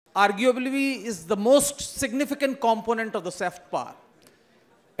arguably is the most significant component of the soft power,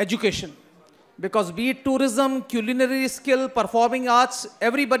 education. Because be it tourism, culinary skill, performing arts,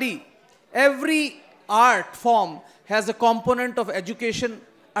 everybody, every art form has a component of education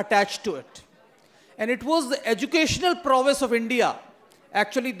attached to it. And it was the educational prowess of India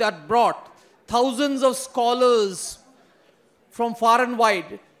actually that brought thousands of scholars from far and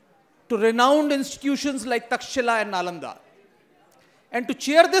wide to renowned institutions like Takshila and Nalanda. And to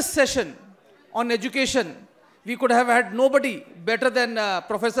chair this session on education, we could have had nobody better than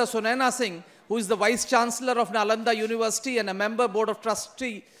Professor Sunaina Singh, who is the Vice-chancellor of Nalanda University and a member Board of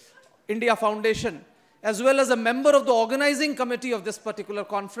Trustee, India Foundation, as well as a member of the organizing committee of this particular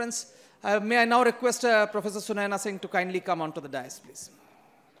conference. May I now request Professor Sunaina Singh to kindly come onto the dais, please.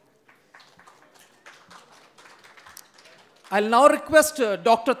 I'll now request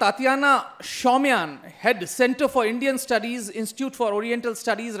Dr. Tatiana Shaumyan, Head Center for Indian Studies, Institute for Oriental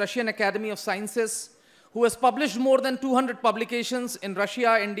Studies, Russian Academy of Sciences, who has published more than 200 publications in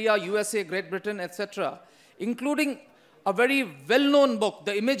Russia, India, USA, Great Britain, etc., including a very well-known book,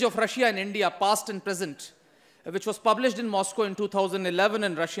 The Image of Russia and India, Past and Present, which was published in Moscow in 2011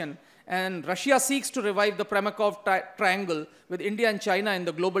 in Russian. And Russia seeks to revive the Primakov triangle with India and China in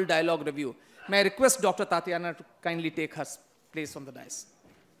the Global Dialogue Review. May I request Dr. Tatiana to kindly take her place on the dais.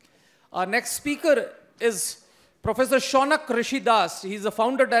 Our next speaker is Professor Shaunaka Rishi Das. He is the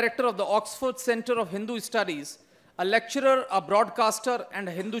founder director of the Oxford Center of Hindu Studies, a lecturer, a broadcaster, and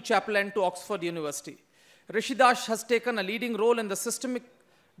a Hindu chaplain to Oxford University. Rishi Das has taken a leading role in the systemic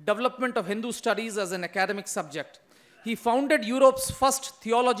development of Hindu studies as an academic subject. He founded Europe's first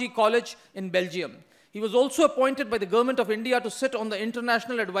theology college in Belgium. He was also appointed by the Government of India to sit on the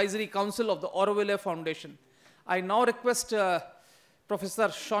International Advisory Council of the Auroville Foundation. I now request Professor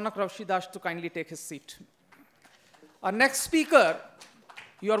Shaunaka Rishi Das to kindly take his seat. Our next speaker,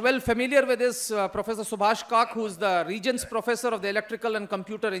 you are well familiar with this, Professor Subhash, who is the Regents Professor of the Electrical and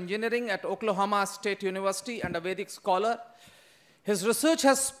Computer Engineering at Oklahoma State University and a Vedic scholar. His research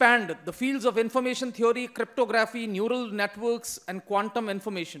has spanned the fields of information theory, cryptography, neural networks, and quantum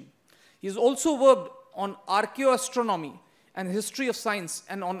information. He has also worked on archaeoastronomy and history of science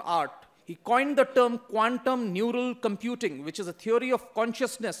and on art. He coined the term quantum neural computing, which is a theory of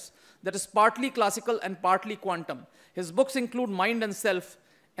consciousness that is partly classical and partly quantum. His books include Mind and Self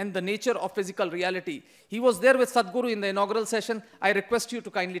and The Nature of Physical Reality. He was there with Sadhguru in the inaugural session. I request you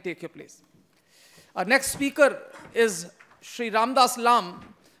to kindly take your place. Our next speaker is Sri Ramdas Lam,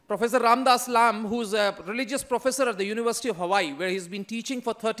 Professor Ramdas Lam, who is a religious professor at the University of Hawaii, where he's been teaching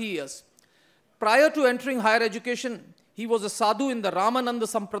for 30 years. Prior to entering higher education, he was a sadhu in the Ramananda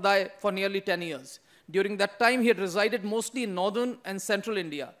Sampradaya for nearly 10 years. During that time, he had resided mostly in northern and central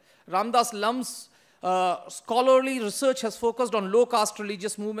India. Ramdas Lam's scholarly research has focused on low-caste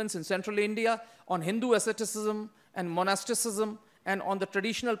religious movements in central India, on Hindu asceticism and monasticism, and on the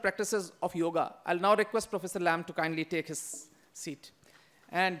traditional practices of yoga. I'll now request Professor Lam to kindly take his seat.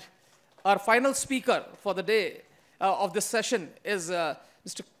 And our final speaker for the day of this session is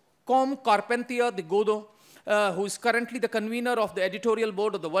Mr. Carpentier de Gourdon, who is currently the convener of the editorial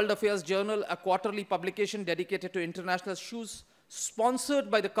board of the World Affairs Journal, a quarterly publication dedicated to international issues,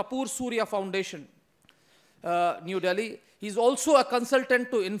 sponsored by the Kapoor Surya Foundation, New Delhi. He's also a consultant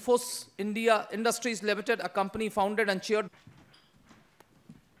to Infos India Industries Limited, a company founded and chaired.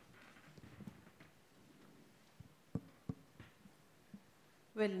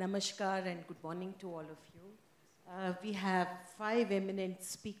 Well, namaskar and good morning to all of you. We have 5 eminent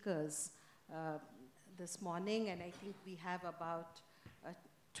speakers this morning, and I think we have about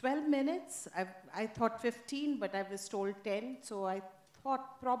 12 minutes. I thought 15, but I was told 10, so I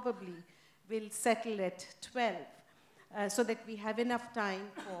thought probably we'll settle at 12 so that we have enough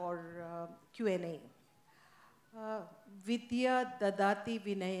time for Q&A. Vidya dadati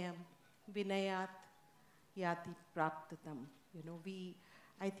vinayam, vinayat yati praptatam. You know,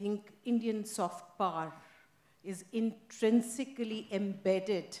 I think Indian soft power is intrinsically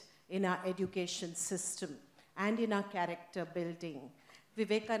embedded in our education system and in our character building.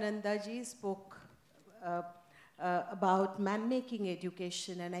 Vivekananda ji spoke about man-making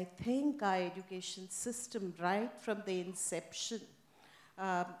education, and I think our education system, right from the inception,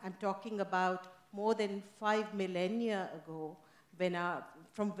 I'm talking about more than 5 millennia ago,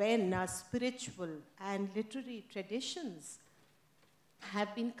 from when our spiritual and literary traditions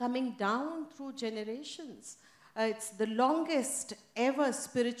have been coming down through generations. It's the longest ever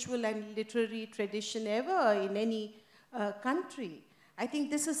spiritual and literary tradition ever in any country. I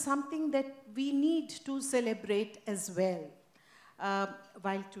think this is something that we need to celebrate as well.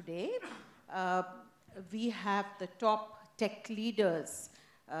 While today, we have the top tech leaders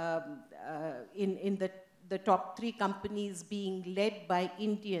in the top 3 companies being led by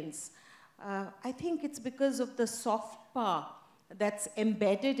Indians. I think it's because of the soft power that's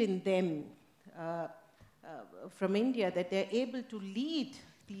embedded in them from India, that they're able to lead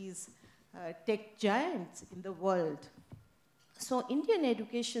these tech giants in the world. So Indian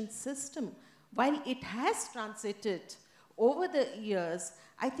education system, while it has transited over the years,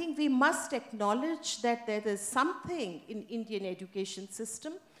 I think we must acknowledge that there is something in Indian education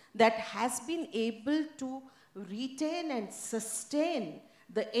system that has been able to retain and sustain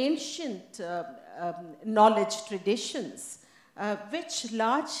the ancient knowledge traditions, which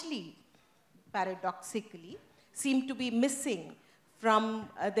largely, paradoxically, seem to be missing from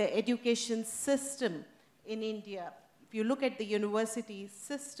the education system in India. If you look at the university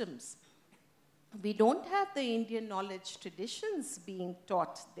systems, we don't have the Indian knowledge traditions being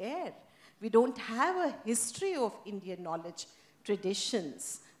taught there. We don't have a history of Indian knowledge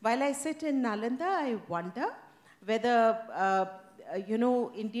traditions. While I sit in Nalanda, I wonder whether,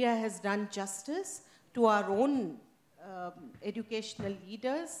 India has done justice to our own educational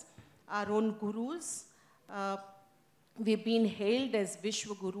leaders, our own gurus. We've been hailed as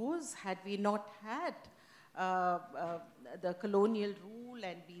Vishwa Gurus. Had we not had the colonial rule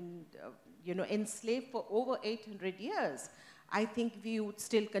and been enslaved for over 800 years, I think we would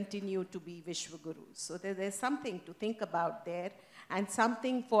still continue to be Vishwa Gurus. So there's something to think about there, and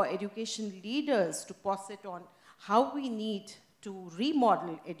something for education leaders to posit on how we need to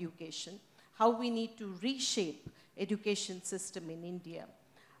remodel education, how we need to reshape education system in India.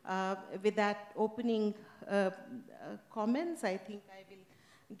 With that opening comments, I think I will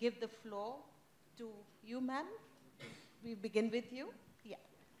give the floor to you, ma'am. We begin with you. Yeah.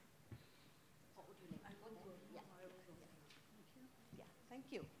 Yeah,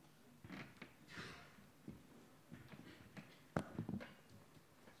 thank you.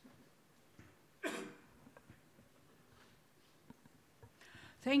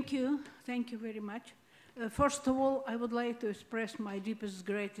 Thank you very much. First of all, I would like to express my deepest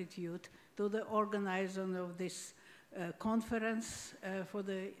gratitude to the organizer of this conference for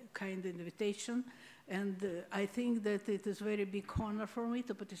the kind invitation, and I think that it is a very big honor for me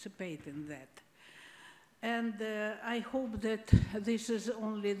to participate in that. And I hope that this is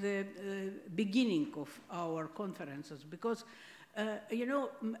only the beginning of our conferences, because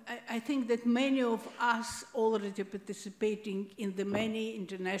I think that many of us already participating in the many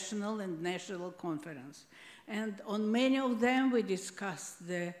international and national conferences. And on many of them we discussed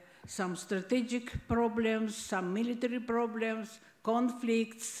some strategic problems, some military problems,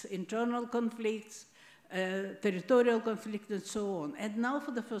 conflicts, internal conflicts, territorial conflict, and so on. And now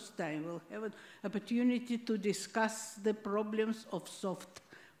for the first time we'll have an opportunity to discuss the problems of soft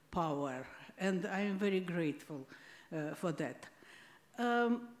power. And I am very grateful for that.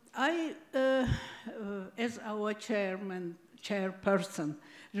 As our chairperson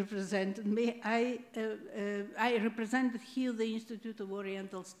represented me, I represented here the Institute of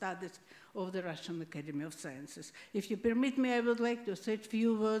Oriental Studies of the Russian Academy of Sciences. If you permit me, I would like to say a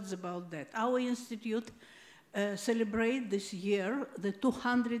few words about that. Our institute celebrates this year the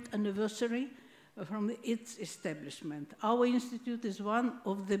 200th anniversary from its establishment. Our institute is one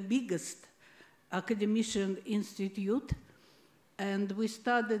of the biggest academician institute, and we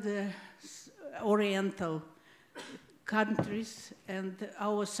studied the Oriental countries, and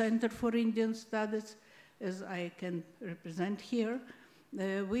our Center for Indian Studies, as I can represent here,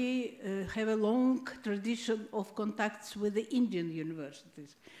 we have a long tradition of contacts with the Indian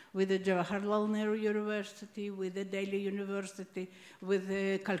universities, with the Jawaharlal Nehru University, with the Delhi University, with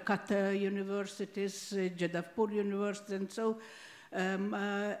the Calcutta universities, Jadavpur University, and so.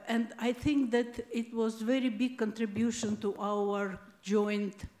 And I think that it was very big contribution to our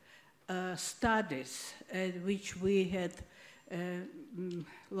joint studies, which we had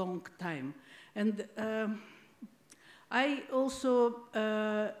long time. And I also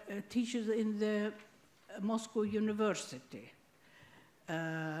teach in the Moscow University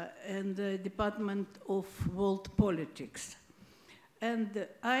in the Department of World Politics. And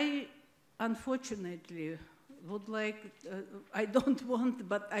I, unfortunately, would like, I don't want,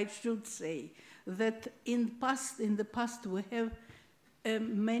 but I should say that in the past we have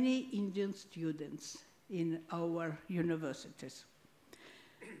many Indian students in our universities.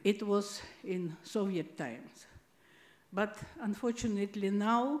 It was in Soviet times. But unfortunately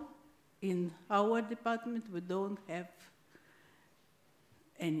now, in our department, we don't have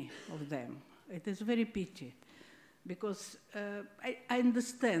any of them. It is very pity, because I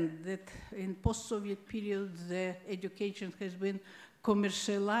understand that in post-Soviet period, the education has been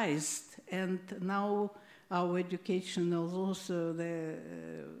commercialized, and now our education is also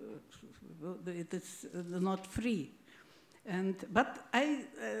it is not free. But I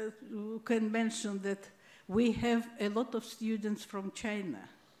can mention that we have a lot of students from China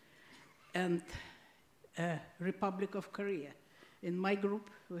and Republic of Korea. In my group,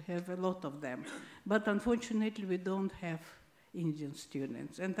 we have a lot of them. But unfortunately, we don't have Indian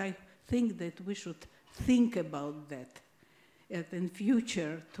students. And I think that we should think about that in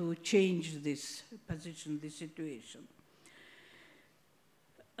future to change this position, this situation.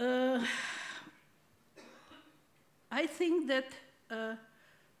 I think that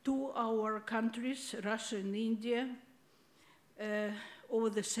two our countries, Russia and India, over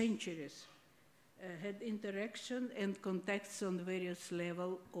the centuries had interaction and contacts on various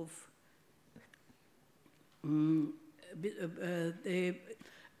levels of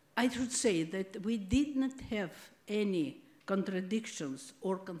I should say that we did not have any contradictions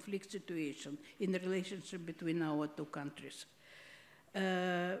or conflict situation in the relationship between our two countries.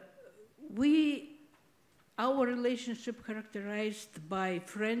 Our relationship characterized by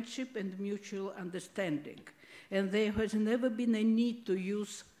friendship and mutual understanding, and there has never been a need to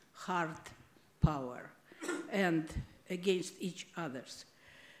use hard power and against each others.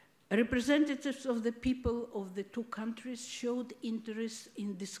 Representatives of the people of the two countries showed interest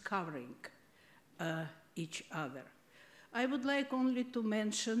in discovering each other. I would like only to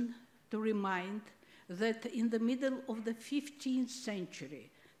mention, to remind, that in the middle of the 15th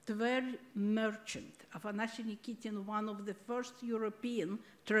century, Tver merchant, Afanasy Nikitin, one of the first European,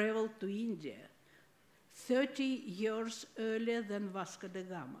 traveled to India 30 years earlier than Vasco da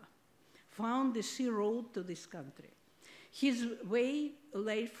Gama, found the sea road to this country. His way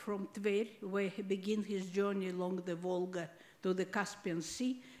lay from Tver, where he began his journey along the Volga to the Caspian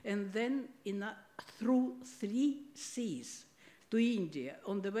Sea, and then through 3 seas to India,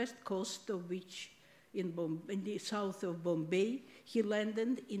 on the west coast of which, in the south of Bombay, he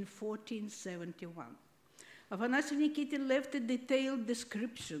landed in 1471. Afanasy Nikitin left a detailed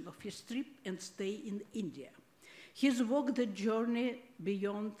description of his trip and stay in India. His book, The Journey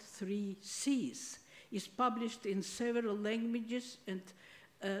Beyond 3 Seas, is published in several languages and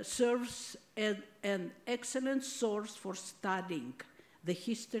serves as an excellent source for studying the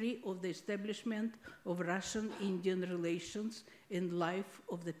history of the establishment of Russian-Indian relations and life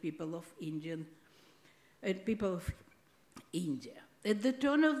of the people of India. At the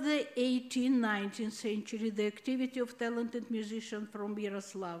turn of the 18th, 19th century, the activity of talented musicians from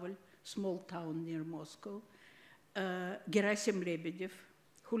Yaroslavl, small town near Moscow, Gerasim Lebedev,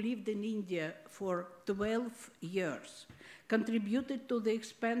 who lived in India for 12 years, contributed to the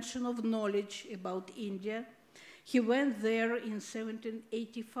expansion of knowledge about India. He went there in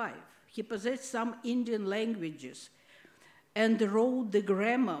 1785. He possessed some Indian languages and wrote the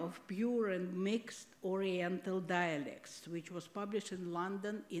grammar of pure and mixed Oriental dialects, which was published in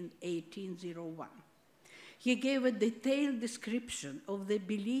London in 1801. He gave a detailed description of the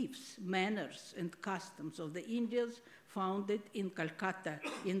beliefs, manners, and customs of the Indians founded in Calcutta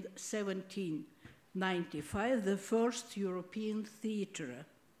in 1795, the first European theater.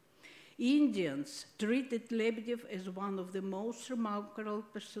 Indians treated Lebedev as one of the most remarkable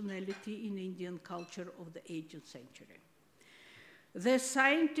personalities in Indian culture of the 18th century. The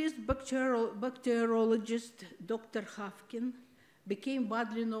scientist, bacteriologist Dr. Hafkin became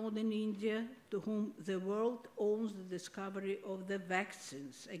widely known in India, to whom the world owes the discovery of the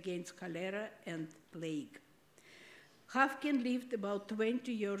vaccines against cholera and plague. Hafkin lived about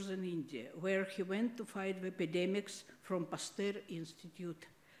 20 years in India, where he went to fight epidemics from Pasteur Institute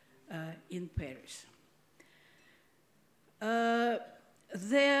in Paris. The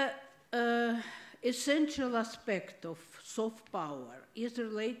essential aspect of soft power is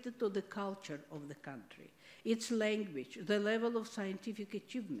related to the culture of the country, its language, the level of scientific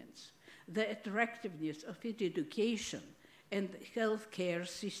achievements, the attractiveness of its education and healthcare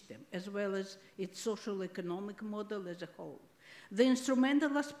system, as well as its social economic model as a whole. The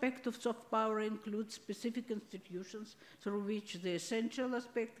instrumental aspect of soft power includes specific institutions through which the essential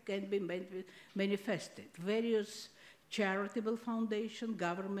aspect can be manifested. Various charitable foundations,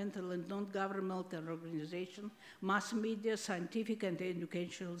 governmental and non-governmental organizations, mass media, scientific and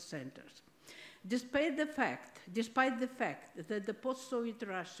educational centers. Despite the fact that the post-Soviet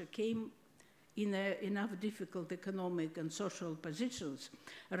Russia came in enough difficult economic and social positions,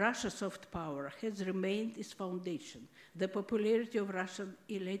 Russia's soft power has remained its foundation. The popularity of Russian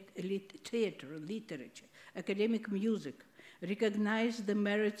elite theater, literature, academic music, recognized the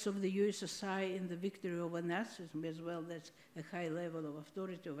merits of the USSR in the victory over Nazism, as well as a high level of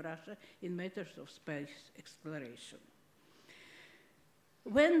authority of Russia in matters of space exploration.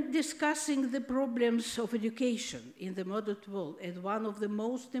 When discussing the problems of education in the modern world as one of the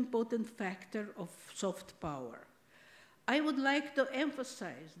most important factors of soft power, I would like to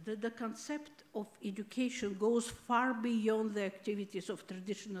emphasize that the concept of education goes far beyond the activities of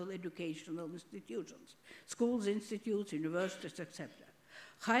traditional educational institutions, schools, institutes, universities, etc.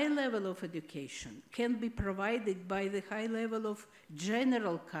 High level of education can be provided by the high level of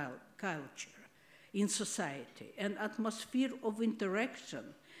general culture in society, an atmosphere of interaction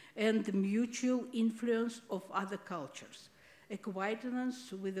and mutual influence of other cultures,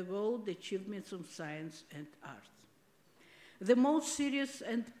 acquaintance with the world, achievements of science and art. The most serious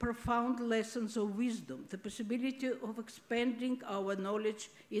and profound lessons of wisdom, the possibility of expanding our knowledge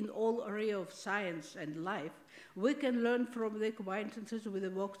in all areas of science and life, we can learn from the acquaintances with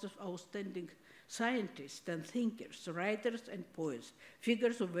the works of outstanding scientists and thinkers, writers and poets,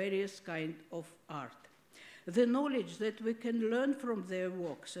 figures of various kinds of art. The knowledge that we can learn from their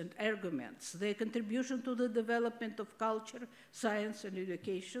works and arguments, their contribution to the development of culture, science, and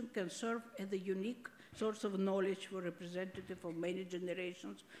education can serve as a unique source of knowledge for representative of many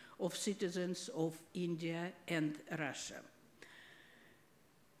generations of citizens of India and Russia.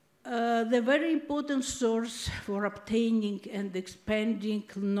 The very important source for obtaining and expanding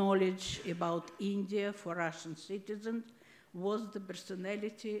knowledge about India for Russian citizens was the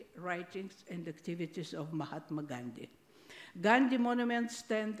personality, writings, and activities of Mahatma Gandhi. Gandhi monuments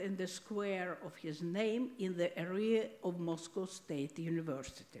stand in the square of his name in the area of Moscow State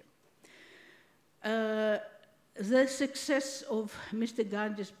University. The success of Mr.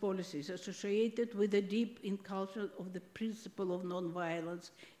 Gandhi's policies associated with the deep inculture of the principle of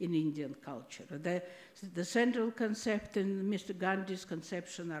nonviolence in Indian culture. The central concept in Mr. Gandhi's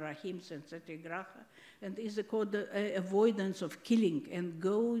conception are ahimsa and satyagraha, and is called the avoidance of killing and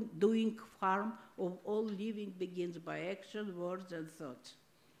doing harm of all living begins by action, words, and thoughts.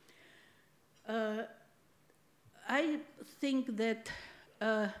 I think that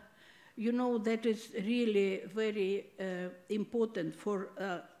that is really very important for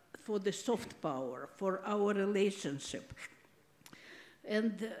the soft power, for our relationship.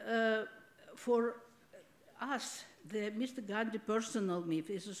 And for us, the Mr. Gandhi personal myth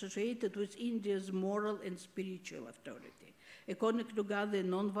is associated with India's moral and spiritual authority. According to Gandhi, a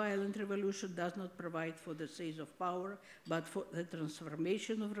non-violent revolution does not provide for the seize of power, but for the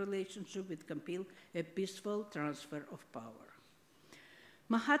transformation of relationship, it compels a peaceful transfer of power.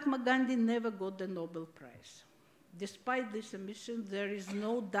 Mahatma Gandhi never got the Nobel Prize. Despite this omission, there is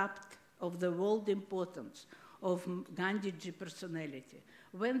no doubt of the world importance of Gandhiji personality.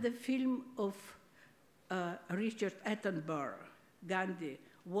 When the film of Richard Attenborough, Gandhi,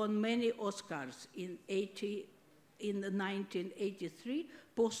 won many Oscars in 1983,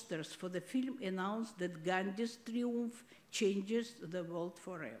 posters for the film announced that Gandhi's triumph changes the world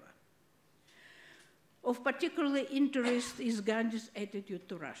forever. Of particular interest is Gandhi's attitude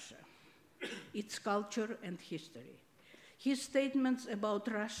to Russia, its culture and history. His statements about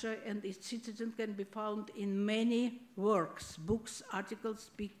Russia and its citizens can be found in many works, books, articles,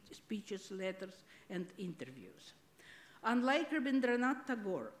 speeches, letters, and interviews. Unlike Rabindranath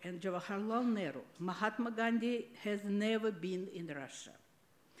Tagore and Jawaharlal Nehru, Mahatma Gandhi has never been in Russia.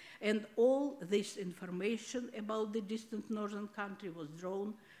 And all this information about the distant northern country was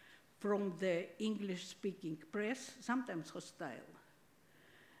drawn from the English-speaking press, sometimes hostile,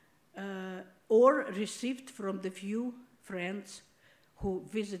 or received from the few friends who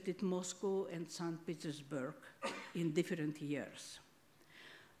visited Moscow and St. Petersburg in different years.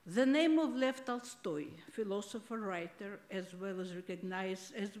 The name of Lev Tolstoy, philosopher, writer, is well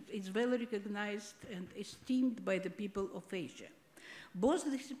recognized and esteemed by the people of Asia. Both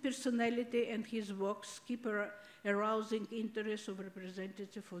his personality and his works keep arousing interest of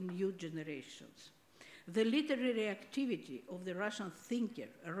representatives for new generations. The literary activity of the Russian thinker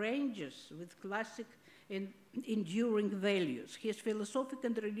ranges with classic and enduring values. His philosophical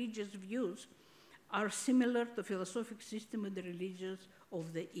and religious views are similar to philosophic system and the religions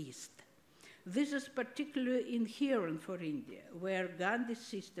of the East. This is particularly inherent for India, where Gandhi's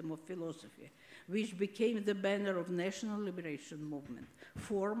system of philosophy, which became the banner of national liberation movement,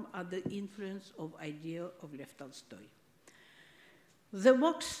 formed under the influence of idea of Lev Tolstoy. The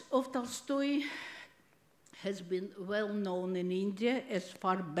works of Tolstoy has been well known in India as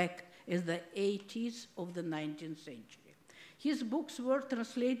far back as the 80s of the 19th century. His books were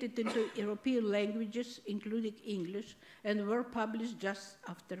translated into European languages, including English, and were published just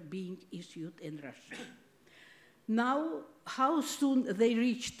after being issued in Russian. Now, how soon they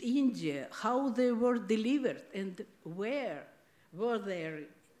reached India, how they were delivered, and where were there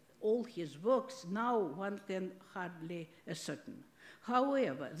all his works, now one can hardly ascertain.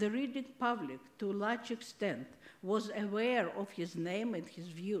 However, the reading public, to a large extent, was aware of his name and his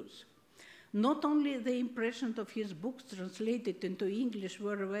views. Not only the impressions of his books translated into English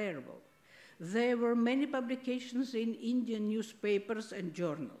were available, there were many publications in Indian newspapers and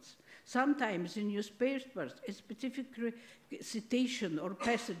journals. Sometimes in newspapers, a specific citation or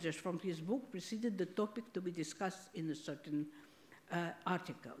passages from his book preceded the topic to be discussed in a certain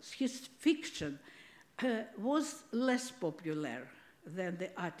articles. His fiction was less popular than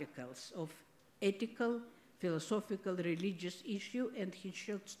the articles of ethical, philosophical, religious issue, and his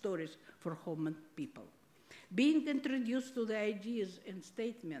short stories for common people. Being introduced to the ideas and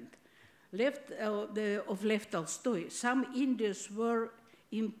statement of Lev Tolstoy, some Indians were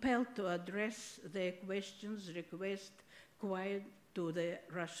impelled to address their questions, requests, quiet to the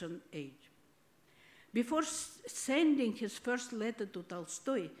Russian age. Before sending his first letter to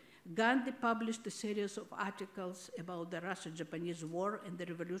Tolstoy, Gandhi published a series of articles about the Russo-Japanese War and the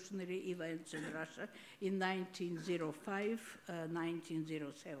revolutionary events in Russia in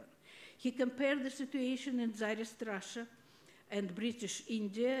 1905-1907. He compared the situation in Tsarist Russia and British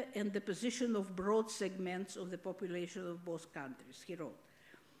India and the position of broad segments of the population of both countries. He wrote,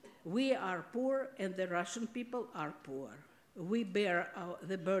 "We are poor and the Russian people are poor. We bear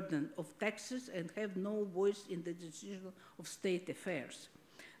the burden of taxes and have no voice in the decision of state affairs.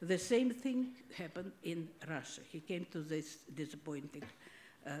 The same thing happened in Russia." He came to this disappointing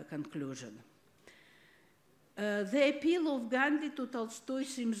conclusion. The appeal of Gandhi to Tolstoy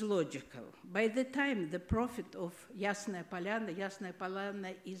seems logical. By the time the prophet of Yasnaya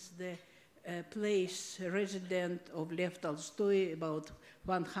Polyana is the place resident of Lev Tolstoy, about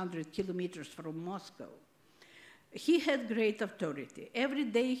 100 kilometers from Moscow, he had great authority. Every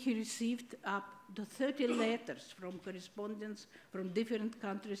day he received up to 30 letters from correspondents from different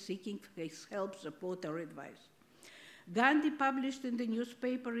countries seeking his help, support, or advice. Gandhi published in the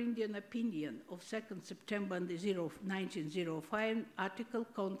newspaper Indian Opinion of 2nd September 1905 article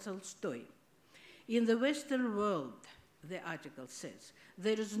called Tolstoy. "In the Western world," the article says,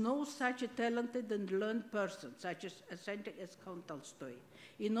 "there is no such a talented and learned person, such as eccentric as Count Tolstoy.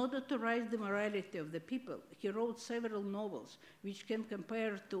 In order to raise the morality of the people, he wrote several novels which can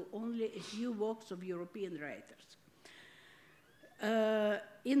compare to only a few works of European writers."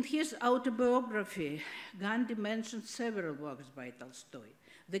 In his autobiography, Gandhi mentioned several works by Tolstoy.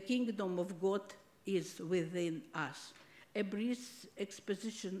 "The Kingdom of God is Within Us," a brief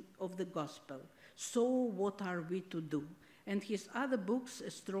exposition of the gospel, "So what are we to do?" and his other books, a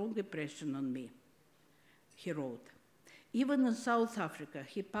strong impression on me. He wrote, "Even in South Africa,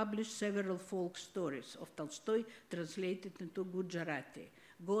 he published several folk stories of Tolstoy translated into Gujarati.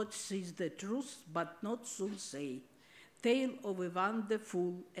 God sees the truth, but not soon say. Tale of Ivan the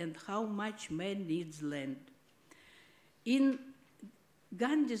Fool and how much man needs land." In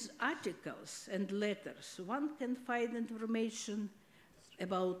Gandhi's articles and letters, one can find information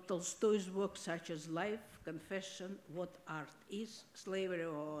about Tolstoy's work such as Life, Confession, What Art Is, Slavery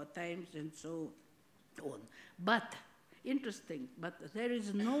of Our Times, and so on. But, interesting, but there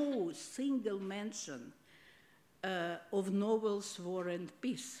is no single mention of novels War and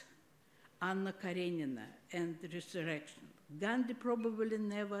Peace, Anna Karenina, and Resurrection. Gandhi probably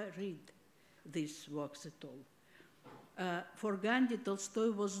never read these works at all. For Gandhi,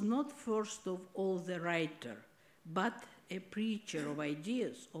 Tolstoy was not first of all the writer, but a preacher of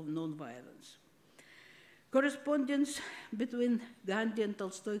ideas of nonviolence. Correspondence between Gandhi and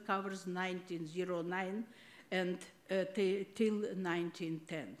Tolstoy covers 1909 and till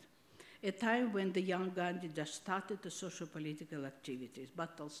 1910, a time when the young Gandhi just started the socio-political activities,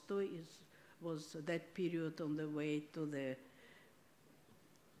 but Tolstoy was that period on the way to the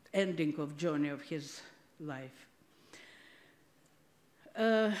ending of journey of his life.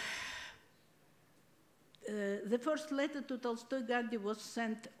 The first letter to Tolstoy Gandhi was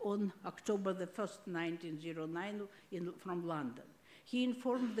sent on October the 1st, 1909 from London. He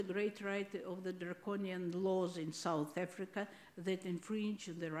informed the great writer of the draconian laws in South Africa that infringe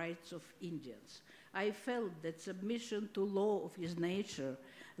the rights of Indians. I felt that submission to law of his nature,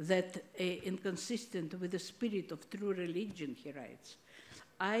 that inconsistent with the spirit of true religion, he writes.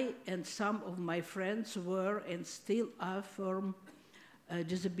 I and some of my friends were and still are firm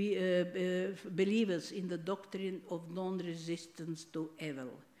believers in the doctrine of non-resistance to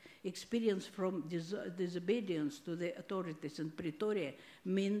evil. Experience from disobedience to the authorities in Pretoria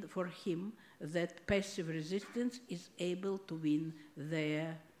meant for him that passive resistance is able to win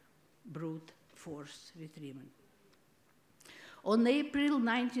their brute force retrievement. On April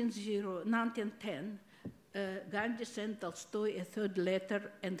 1910, Gandhi sent Tolstoy a third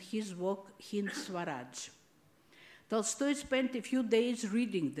letter and his work Hind Swaraj. Tolstoy spent a few days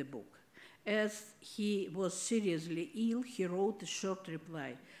reading the book. As he was seriously ill, he wrote a short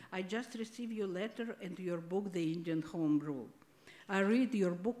reply. I just received your letter and your book, The Indian Home Rule. I read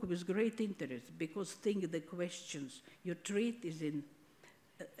your book with great interest because think the questions you treat is in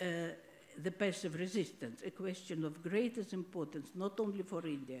the passive resistance, a question of greatest importance, not only for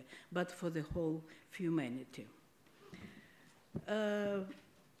India, but for the whole humanity.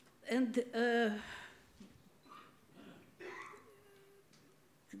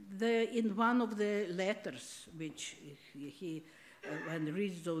 In one of the letters which he when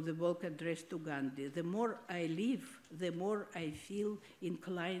reads of the book addressed to Gandhi, the more I live, the more I feel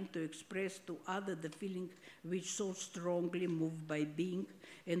inclined to express to others the feeling which so strongly move by being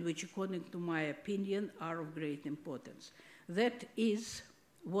and which, according to my opinion, are of great importance. That is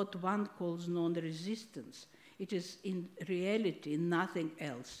what one calls non-resistance. It is in reality nothing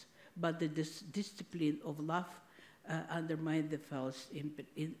else but the discipline of love undermine the false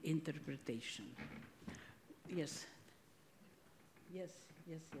interpretation. Yes. Yes.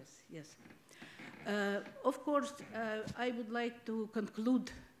 Of course, I would like to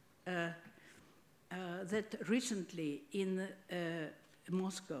conclude that recently in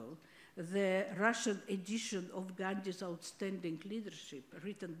Moscow, the Russian edition of Gandhi's Outstanding Leadership,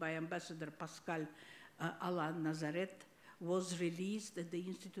 written by Ambassador Pascal Alan Nazaret, was released at the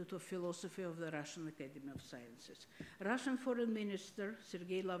Institute of Philosophy of the Russian Academy of Sciences. Russian Foreign Minister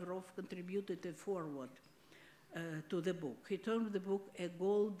Sergei Lavrov contributed a foreword to the book. He termed the book a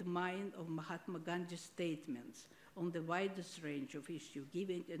gold mine of Mahatma Gandhi's statements on the widest range of issues,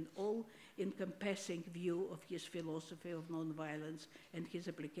 giving an all-encompassing view of his philosophy of nonviolence and his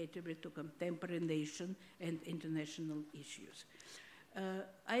applicability to contemporary nation and international issues.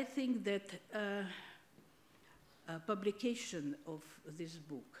 I think that publication of this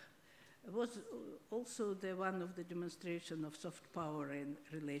book was also one of the demonstration of soft power and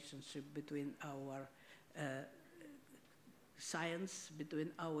relationship between our science,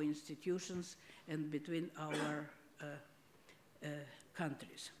 between our institutions, and between our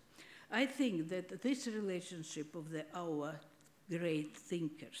countries. I think that this relationship of our great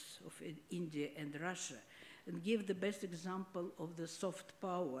thinkers of India and Russia and give the best example of the soft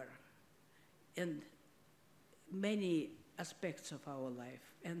power and many aspects of our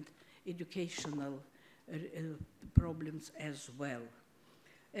life and educational problems as well.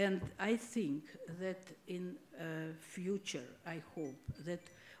 And I think that in future, I hope that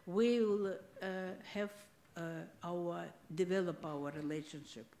we will develop our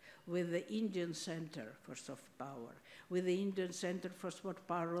relationship with the Indian Center for Soft Power, with the Indian Center for Soft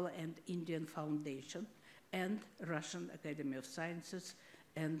Power and Indian Foundation, and Russian Academy of Sciences,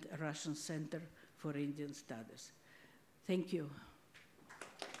 and Russian Center for Indian Studies. Thank you.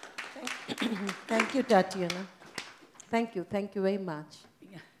 Thank you, Tatiana. Thank you very much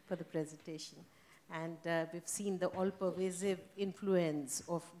for the presentation. And we've seen the all-pervasive influence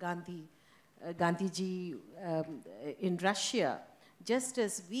of Gandhiji in Russia, just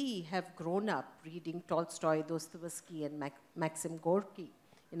as we have grown up reading Tolstoy, Dostoevsky, and Maxim Gorky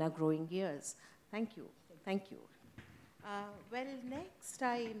in our growing years. Thank you. Well, next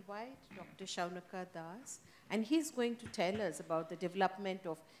I invite Dr. Shaunaka Das, and he's going to tell us about the development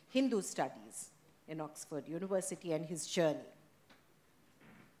of Hindu studies in Oxford University and his journey.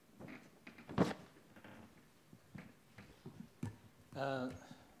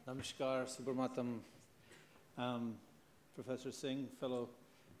 Namaskar, Subramatam, Professor Singh, fellow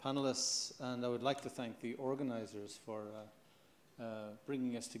panelists, and I would like to thank the organizers for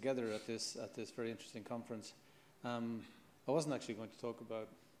bringing us together at this very interesting conference. I wasn't actually going to talk about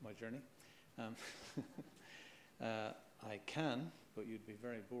my journey. I can, but you'd be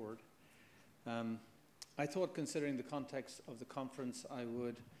very bored. I thought, considering the context of the conference, I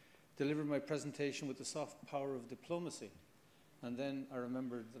would deliver my presentation with the soft power of diplomacy. And then I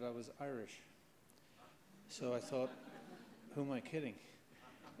remembered that I was Irish. So I thought, who am I kidding?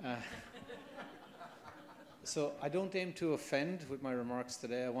 So I don't aim to offend with my remarks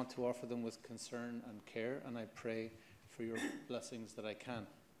today. I want to offer them with concern and care, and I pray for your blessings that I can.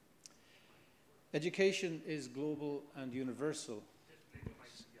 Education is global and universal.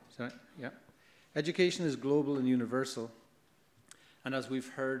 Sorry? Yeah. Education is global and universal, and as we've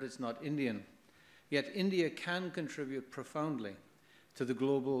heard, it's not Indian. Yet India can contribute profoundly to the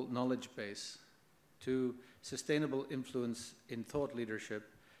global knowledge base, to sustainable influence in thought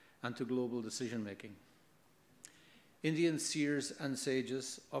leadership, and to global decision-making. Indian seers and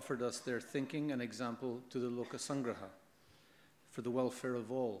sages offered us their thinking and example to the Loka Sangraha, for the welfare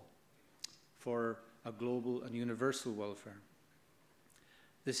of all, for a global and universal welfare.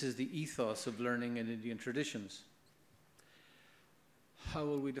 This is the ethos of learning in Indian traditions. how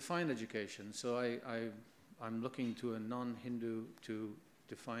will we define education? So I'm looking to a non-Hindu to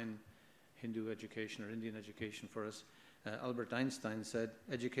define Hindu education or Indian education for us. Albert Einstein said,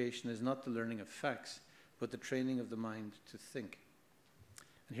 education is not the learning of facts, but the training of the mind to think.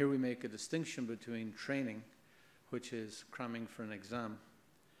 And here we make a distinction between training, which is cramming for an exam,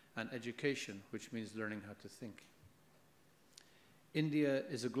 and education, which means learning how to think. India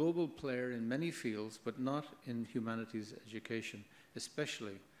is a global player in many fields, but not in humanities education,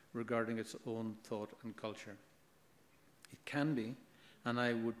 especially regarding its own thought and culture. It can be, and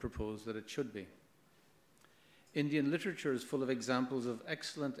I would propose that it should be. Indian literature is full of examples of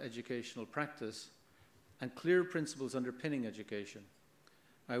excellent educational practice and clear principles underpinning education.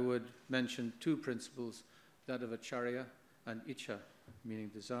 I would mention two principles, that of Acharya and Icha, meaning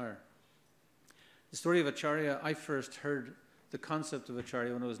desire. The story of Acharya, I first heard the concept of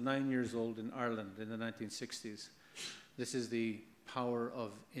Acharya when I was 9 years old in Ireland in the 1960s. This is the power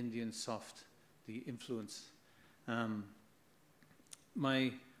of Indian soft, the influence.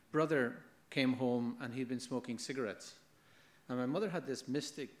 My brother came home and he'd been smoking cigarettes. And my mother had this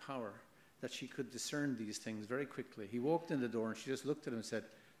mystic power that she could discern these things very quickly. He walked in the door and she just looked at him and said,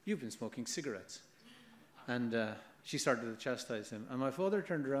 "You've been smoking cigarettes." And she started to chastise him. And my father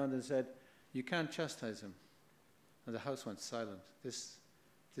turned around and said, "You can't chastise him." And the house went silent. This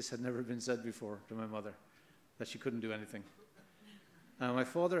had never been said before to my mother, that she couldn't do anything. My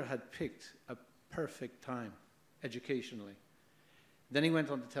father had picked a perfect time, educationally. Then he went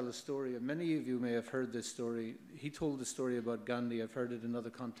on to tell a story, and many of you may have heard this story. He told the story about Gandhi. I've heard it in other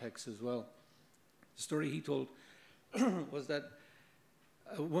contexts as well. The story he told was that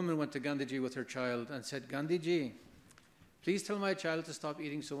a woman went to Gandhiji with her child and said, "Gandhiji, please tell my child to stop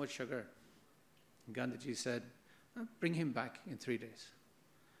eating so much sugar." And Gandhiji said, "Bring him back in 3 days."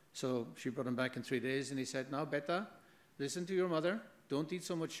 So she brought him back in 3 days, and he said, "Now, Beta, listen to your mother. Don't eat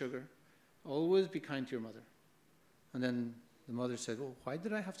so much sugar. Always be kind to your mother." And then the mother said, "Well, why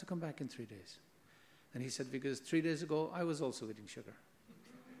did I have to come back in 3 days?" And he said, "Because 3 days ago, I was also eating sugar."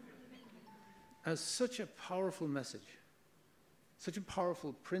 As such a powerful message, such a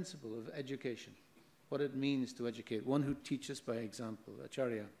powerful principle of education, what it means to educate, one who teaches by example,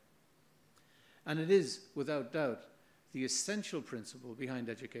 Acharya. And it is, without doubt, the essential principle behind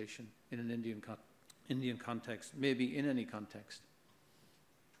education in an Indian context, maybe in any context.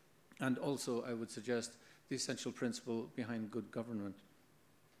 And also, I would suggest, the essential principle behind good government.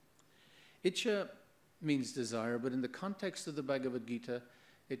 Icha means desire, but in the context of the Bhagavad Gita,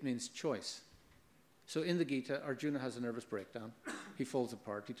 it means choice. So in the Gita, Arjuna has a nervous breakdown. He falls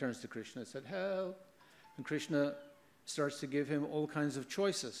apart. He turns to Krishna and said, "Help." And Krishna starts to give him all kinds of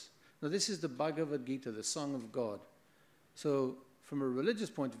choices. Now this is the Bhagavad Gita, the Song of God. So from a religious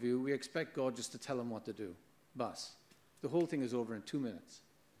point of view, we expect God just to tell him what to do. Bas. The whole thing is over in 2 minutes.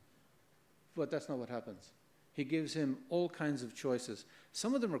 But that's not what happens. He gives him all kinds of choices.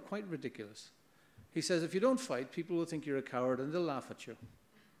 Some of them are quite ridiculous. He says, if you don't fight, people will think you're a coward and they'll laugh at you.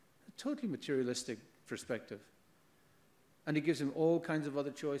 A totally materialistic perspective. And he gives him all kinds of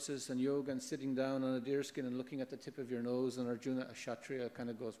other choices, and yoga and sitting down on a deerskin and looking at the tip of your nose, and Arjuna, a Kshatriya, kind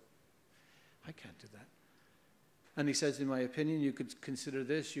of goes, "I can't do that." And he says, in my opinion, you could consider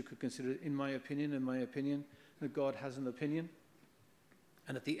this, you could consider, in my opinion, that God has an opinion.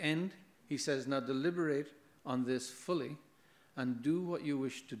 And at the end, he says, now deliberate on this fully and do what you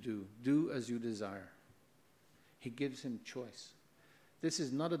wish to do. Do as you desire. He gives him choice. This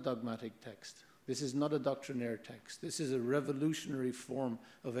is not a dogmatic text. This is not a doctrinaire text. This is a revolutionary form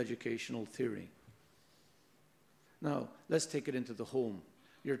of educational theory. Now, let's take it into the home.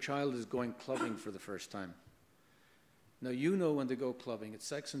 Your child is going clubbing for the first time. Now, you know when they go clubbing, it's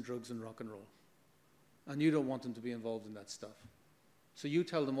sex and drugs and rock and roll. And you don't want them to be involved in that stuff. So you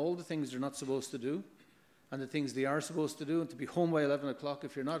tell them all the things they're not supposed to do, and the things they are supposed to do, and to be home by 11 o'clock.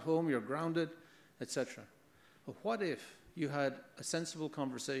 If you're not home, you're grounded, etc. But what if you had a sensible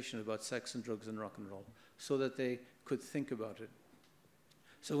conversation about sex and drugs and rock and roll so that they could think about it?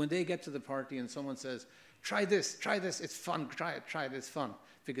 So when they get to the party and someone says, try this, it's fun, try it, it's fun.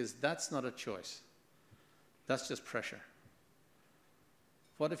 Because that's not a choice. That's just pressure.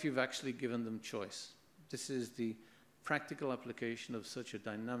 What if you've actually given them choice? This is the practical application of such a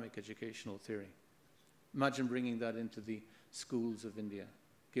dynamic educational theory. Imagine bringing that into the schools of India,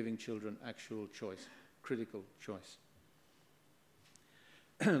 giving children actual choice, critical choice.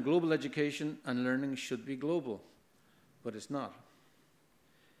 Global education and learning should be global, but it's not.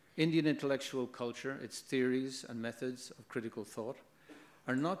 Indian intellectual culture, its theories and methods of critical thought,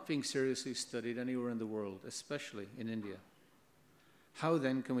 are not being seriously studied anywhere in the world, especially in India. How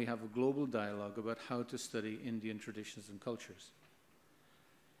then can we have a global dialogue about how to study Indian traditions and cultures?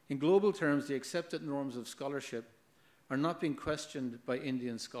 In global terms, the accepted norms of scholarship are not being questioned by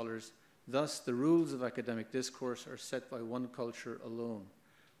Indian scholars. Thus, the rules of academic discourse are set by one culture alone,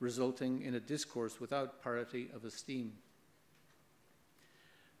 resulting in a discourse without parity of esteem.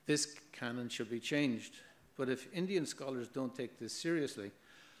 This can and should be changed. But if Indian scholars don't take this seriously,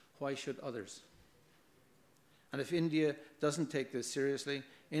 why should others? And if India doesn't take this seriously,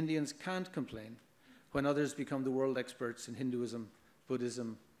 Indians can't complain when others become the world experts in Hinduism,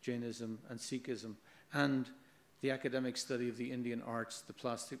 Buddhism, Jainism, and Sikhism, and the academic study of the Indian arts, the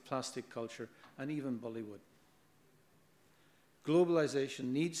plastic culture, and even Bollywood. Globalization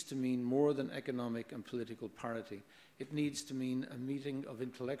needs to mean more than economic and political parity. It needs to mean a meeting of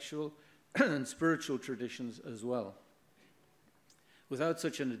intellectual and spiritual traditions as well. Without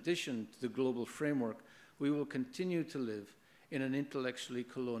such an addition to the global framework, we will continue to live in an intellectually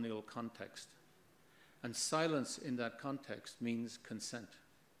colonial context. And silence in that context means consent.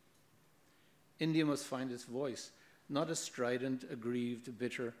 India must find its voice, not a strident, aggrieved,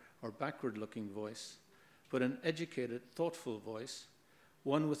 bitter, or backward-looking voice, but an educated, thoughtful voice,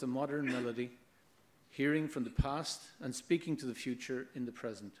 one with a modern melody, hearing from the past and speaking to the future in the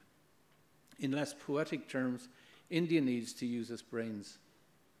present. In less poetic terms, India needs to use its brains.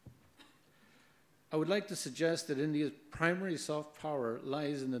 I would like to suggest that India's primary soft power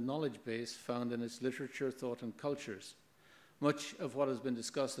lies in the knowledge base found in its literature, thought, and cultures. Much of what has been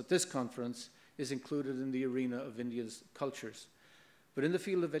discussed at this conference is included in the arena of India's cultures. But in the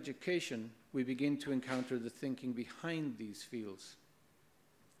field of education, we begin to encounter the thinking behind these fields.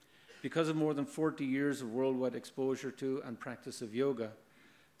 Because of more than 40 years of worldwide exposure to and practice of yoga,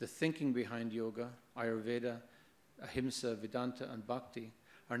 the thinking behind yoga, Ayurveda, Ahimsa, Vedanta, and Bhakti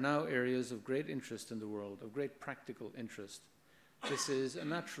are now areas of great interest in the world, of great practical interest. This is a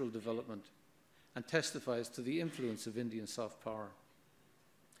natural development and testifies to the influence of Indian soft power.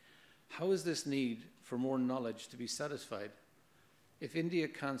 How is this need for more knowledge to be satisfied if India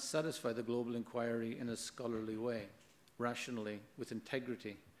can't satisfy the global inquiry in a scholarly way, rationally, with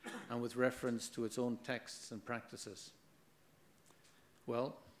integrity, and with reference to its own texts and practices?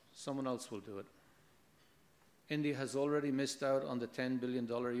 Well, someone else will do it. India has already missed out on the $10 billion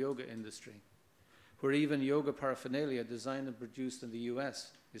yoga industry, where even yoga paraphernalia designed and produced in the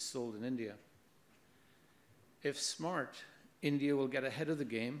US is sold in India. If smart, India will get ahead of the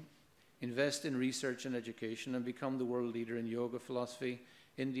game, invest in research and education, and become the world leader in yoga philosophy,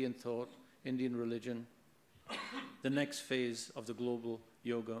 Indian thought, Indian religion. The next phase of the global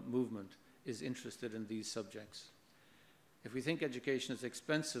yoga movement is interested in these subjects. If we think education is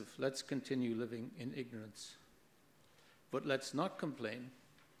expensive, let's continue living in ignorance. But let's not complain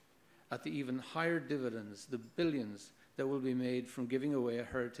at the even higher dividends, the billions that will be made from giving away a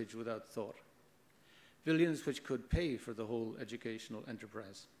heritage without thought. Billions which could pay for the whole educational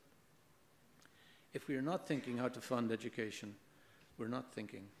enterprise. If we are not thinking how to fund education, we're not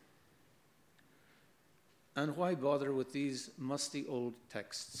thinking. And why bother with these musty old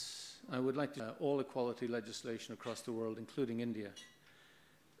texts? I would like to all equality legislation across the world, including India.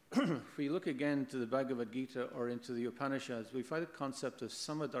 If we look again to the Bhagavad Gita or into the Upanishads, we find the concept of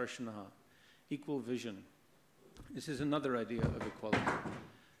samadarshanaha, equal vision. This is another idea of equality,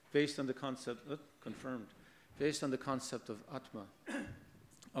 based on the concept, confirmed, based on the concept of Atma,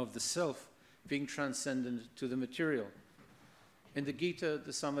 of the self being transcendent to the material. In the Gita,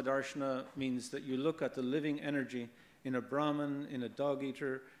 the samadarshana means that you look at the living energy in a Brahman, in a dog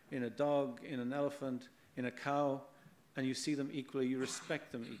eater, in a dog, in an elephant, in a cow, and you see them equally, you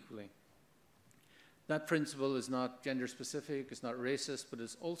respect them equally. That principle is not gender specific, it's not racist, but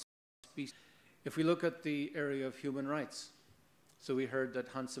it's also species. If we look at the area of human rights, so we heard that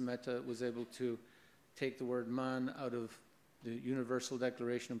Hansa Mehta was able to take the word man out of the Universal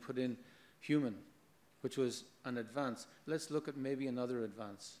Declaration and put in human, which was an advance. Let's look at maybe another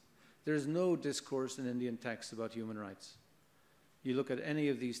advance. There's no discourse in Indian texts about human rights. You look at any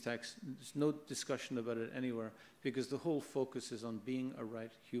of these texts, there's no discussion about it anywhere because the whole focus is on being a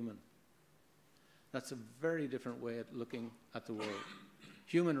right human. That's a very different way of looking at the world.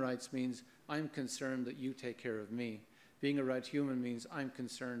 Human rights means I'm concerned that you take care of me. Being a right human means I'm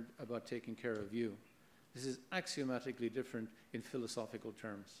concerned about taking care of you. This is axiomatically different in philosophical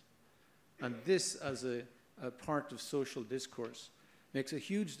terms. And this, as a part of social discourse, makes a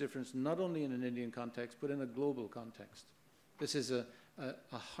huge difference not only in an Indian context, but in a global context. This is a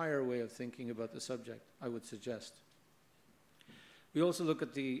higher way of thinking about the subject, I would suggest. We also look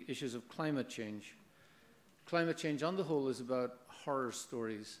at the issues of climate change. Climate change on the whole is about horror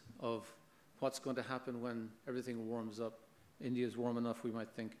stories of what's going to happen when everything warms up. India is warm enough, we might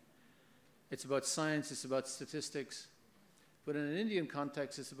think. It's about science, it's about statistics. But in an Indian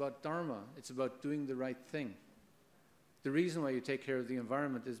context, it's about dharma. It's about doing the right thing. The reason why you take care of the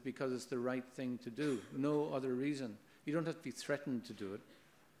environment is because it's the right thing to do. No other reason. You don't have to be threatened to do it.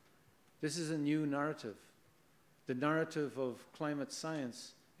 This is a new narrative. The narrative of climate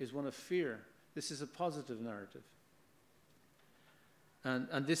science is one of fear. This is a positive narrative.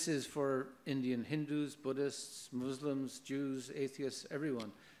 And this is for Indian Hindus, Buddhists, Muslims, Jews, atheists,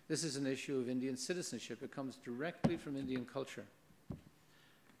 everyone. This is an issue of Indian citizenship. It comes directly from Indian culture.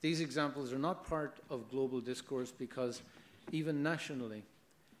 These examples are not part of global discourse because even nationally,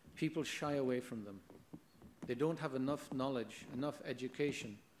 people shy away from them. They don't have enough knowledge, enough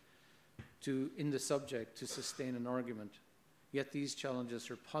education in the subject to sustain an argument. Yet these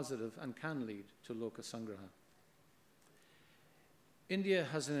challenges are positive and can lead to Loka Sangraha. India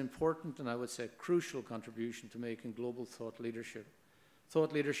has an important and I would say crucial contribution to make in global thought leadership.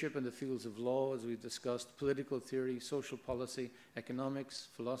 Thought leadership in the fields of law, as we've discussed, political theory, social policy, economics,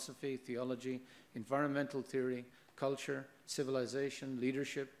 philosophy, theology, environmental theory, culture, civilization,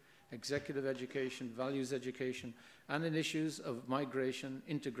 leadership, executive education, values education, and in issues of migration,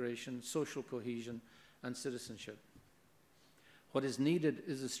 integration, social cohesion, and citizenship. What is needed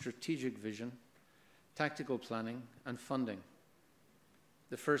is a strategic vision, tactical planning, and funding.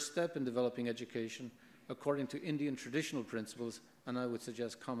 The first step in developing education, according to Indian traditional principles, and I would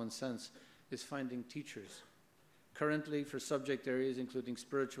suggest common sense, is finding teachers. Currently, for subject areas including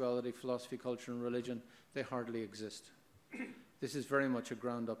spirituality, philosophy, culture, and religion, they hardly exist. This is very much a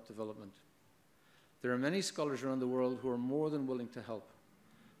ground-up development. There are many scholars around the world who are more than willing to help.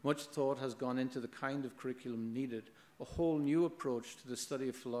 Much thought has gone into the kind of curriculum needed, a whole new approach to the study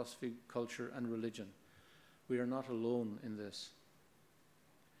of philosophy, culture, and religion. We are not alone in this.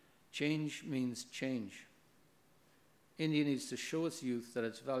 Change means change. India needs to show its youth that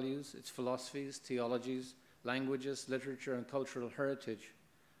its values, its philosophies, theologies, languages, literature, and cultural heritage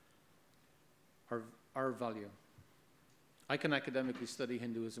are our value. I can academically study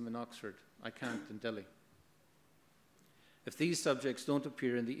Hinduism in Oxford. I can't in Delhi. If these subjects don't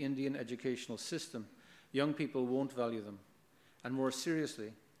appear in the Indian educational system, young people won't value them. And more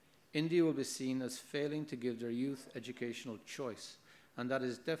seriously, India will be seen as failing to give their youth educational choice, and that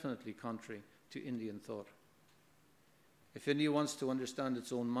is definitely contrary to Indian thought. If India wants to understand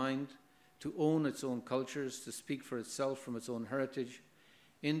its own mind, to own its own cultures, to speak for itself from its own heritage,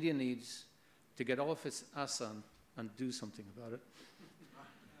 India needs to get off its asan and do something about it.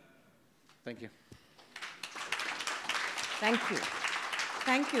 Thank you. Thank you.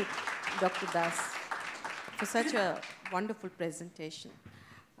 Thank you, Dr. Das, for such a wonderful presentation.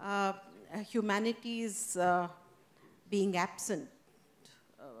 Humanities being absent,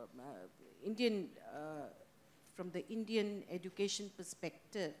 from the Indian education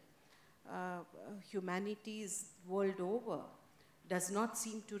perspective, humanities world over does not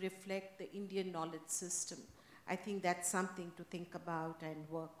seem to reflect the Indian knowledge system. I think that's something to think about and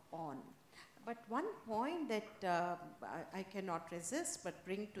work on. But one point that I cannot resist but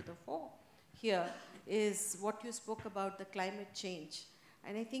bring to the fore here is what you spoke about, the climate change.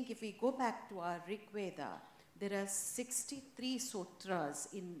 And I think if we go back to our Rig Veda, there are 63 sutras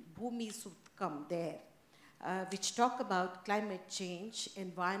in Bhumi Sutkam there, which talk about climate change,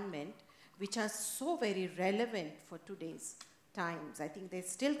 environment, which are so very relevant for today's times. I think they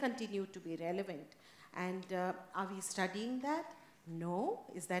still continue to be relevant. And are we studying that? No.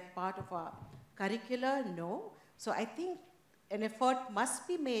 Is that part of our curricula? No. So I think an effort must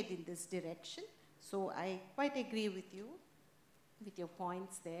be made in this direction. So I quite agree with you, with your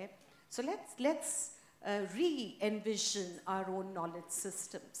points there. So let's re-envision our own knowledge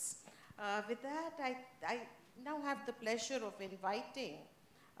systems. With that, I now have the pleasure of inviting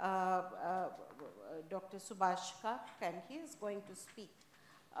Dr. Subhash, and he is going to speak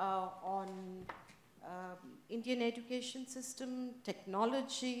on Indian education system,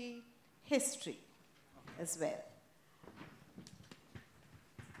 technology, history as well.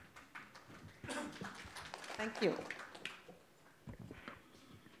 Thank you.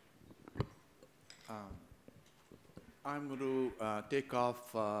 I'm going to take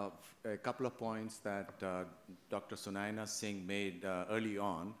off a couple of points that Dr. Sunaina Singh made early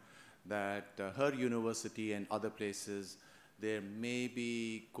on, that her university and other places, there may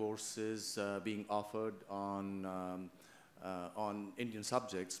be courses being offered on Indian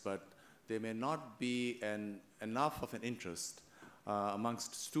subjects, but there may not be enough of an interest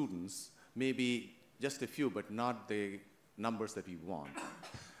amongst students, maybe just a few, but not the numbers that we want.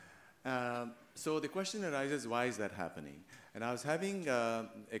 So the question arises, why is that happening? And I was having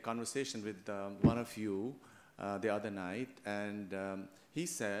a conversation with one of you the other night, and he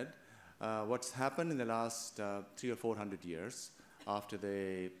said what's happened in the last 300 or 400 years after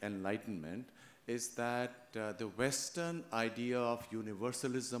the Enlightenment is that the Western idea of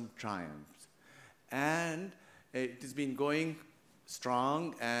universalism triumphed. And it has been going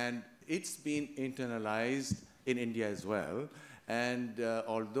strong, and it's been internalized in India as well. And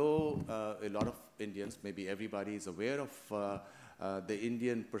although a lot of Indians, maybe everybody is aware of the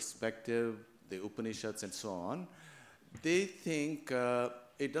Indian perspective, the Upanishads and so on, they think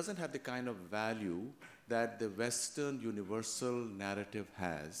it doesn't have the kind of value that the Western universal narrative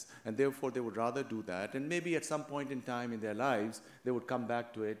has. And therefore, they would rather do that. And maybe at some point in time in their lives, they would come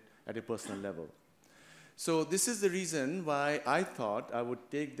back to it at a personal level. So this is the reason why I thought I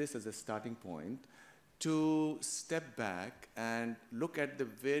would take this as a starting point to step back and look at the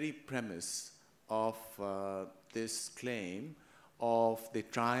very premise of this claim of the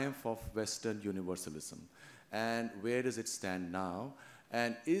triumph of Western universalism. And where does it stand now?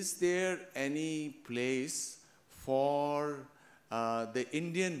 And is there any place for the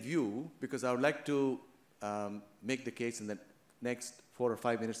Indian view? Because I would like to make the case in the next 4 or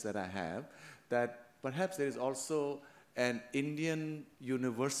 5 minutes that I have, that perhaps there is also an Indian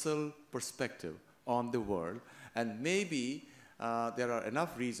universal perspective on the world. And maybe there are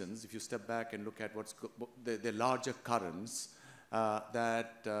enough reasons, if you step back and look at what's the larger currents,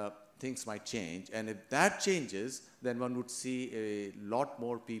 that things might change. And if that changes, then one would see a lot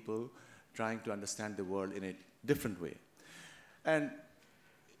more people trying to understand the world in a different way. And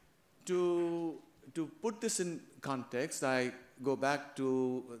to put this in context, I go back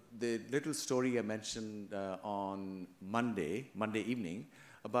to the little story I mentioned on Monday evening,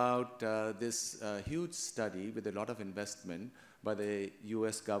 about this huge study with a lot of investment by the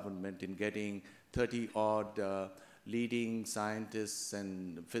US government in getting 30-odd leading scientists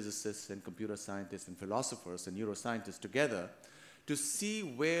and physicists and computer scientists and philosophers and neuroscientists together to see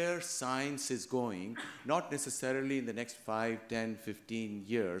where science is going, not necessarily in the next 5, 10, 15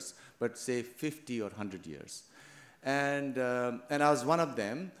 years, but say 50 or 100 years. And I was one of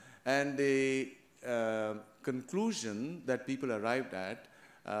them, and the conclusion that people arrived at,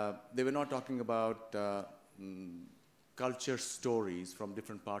 they were not talking about culture stories from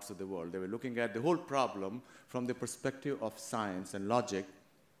different parts of the world. They were looking at the whole problem from the perspective of science and logic.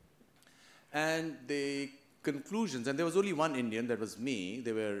 And the conclusions, and there was only one Indian, that was me.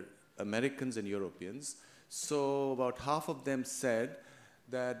 They were Americans and Europeans. So about half of them said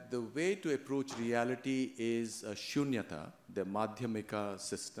that the way to approach reality is shunyata, the madhyamika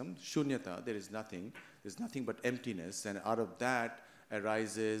system. Shunyata, there is nothing. There's nothing but emptiness. And out of that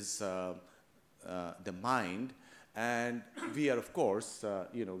arises the mind. And we are, of course,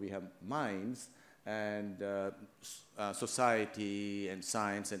 we have minds, and society and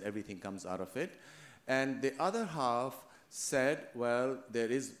science and everything comes out of it. And the other half said, well,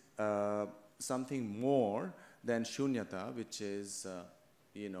 there is something more than shunyata, which is,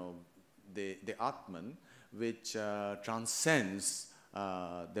 the Atman, which transcends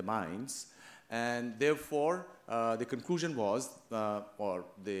the minds. And therefore, the conclusion was,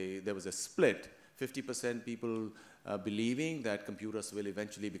 there was a split, 50% people believing that computers will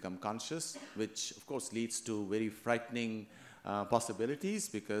eventually become conscious, which of course leads to very frightening possibilities,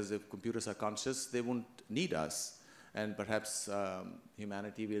 because if computers are conscious, they won't need us, and perhaps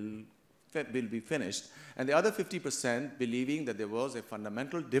humanity will be finished. And the other 50% believing that there was a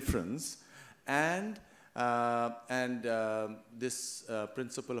fundamental difference, and this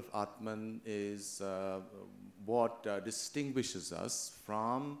principle of Atman is what distinguishes us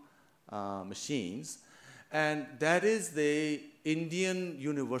from machines. And that is the Indian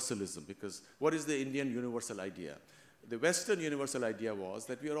universalism, because what is the Indian universal idea? The Western universal idea was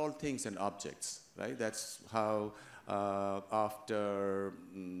that we are all things and objects, right? That's how after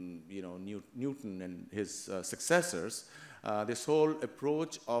Newton and his successors, this whole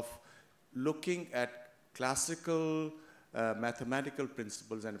approach of looking at classical mathematical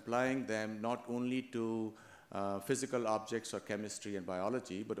principles and applying them not only to physical objects or chemistry and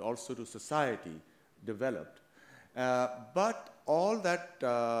biology, but also to society developed. But all that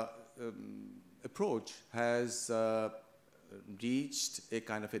approach has reached a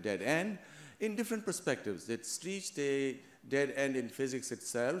kind of a dead end in different perspectives. It's reached a dead end in physics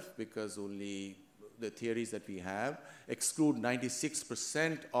itself, because only the theories that we have exclude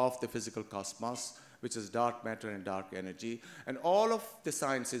 96% of the physical cosmos, which is dark matter and dark energy. And all of the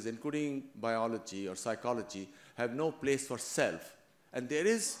sciences, including biology or psychology, have no place for self. And there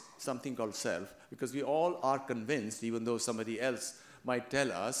is something called self, because we all are convinced, even though somebody else might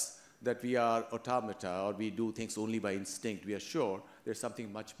tell us that we are automata or we do things only by instinct, we are sure there's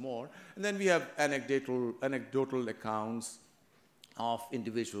something much more. And then we have anecdotal accounts of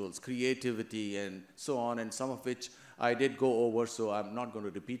individuals, creativity and so on, and some of which I did go over, so I'm not going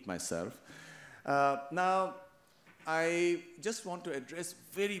to repeat myself. Now, I just want to address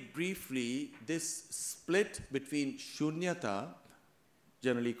very briefly this split between Shunyata,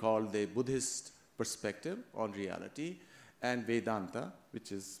 generally called the Buddhist perspective on reality, and Vedanta,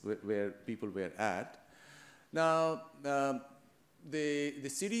 which is where people were at. Now, the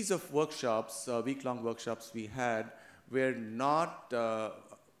series of workshops, week-long workshops we had, were not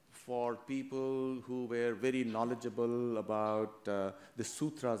for people who were very knowledgeable about the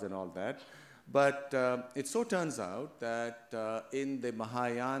sutras and all that. But it so turns out that in the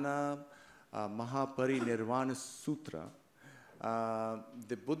Mahayana Mahaparinirvana Sutra,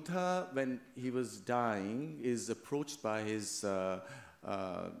 the Buddha, when he was dying, is approached by his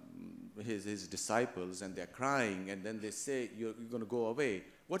disciples, and they're crying, and then they say, you're going to go away.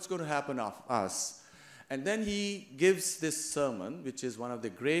 What's going to happen of us? And then he gives this sermon, which is one of the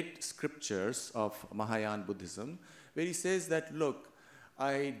great scriptures of Mahayana Buddhism, where he says that, look,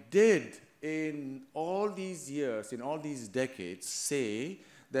 I did in all these years, in all these decades, say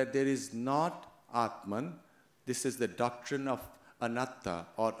that there is not Atman. This is the doctrine of anatta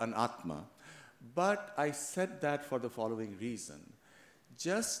or anatma. But I said that for the following reason.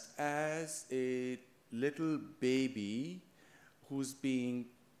 Just as a little baby who's being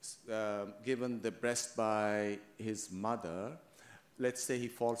given the breast by his mother, let's say he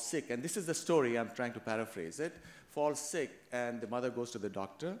falls sick, and this is the story, I'm trying to paraphrase it, falls sick, and the mother goes to the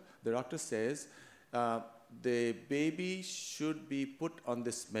doctor. The doctor says, the baby should be put on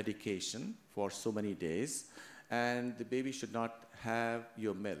this medication for so many days, and the baby should not have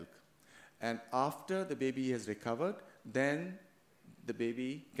your milk. And after the baby has recovered, then the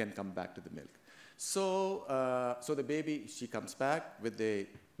baby can come back to the milk. So, so the baby, she comes back with the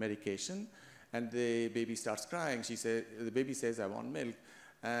medication, and the baby starts crying. The baby says, I want milk.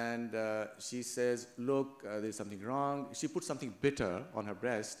 And she says, look, there's something wrong. She puts something bitter on her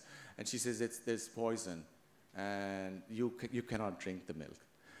breast, and she says, there's poison, and you cannot drink the milk.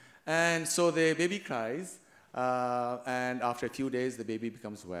 And so the baby cries, and after a few days, the baby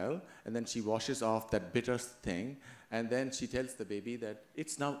becomes well, and then she washes off that bitter thing, and then she tells the baby that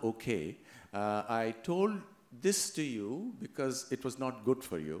it's now okay. I told this to you because it was not good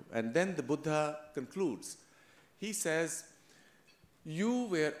for you. And then the Buddha concludes. He says, you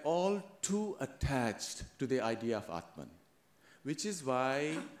were all too attached to the idea of Atman, which is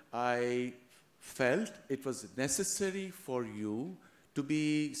why I felt it was necessary for you to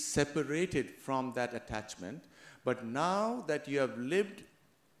be separated from that attachment. But now that you have lived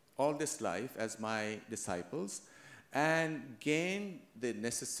all this life as my disciples and gained the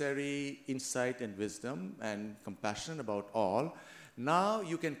necessary insight and wisdom and compassion about all, now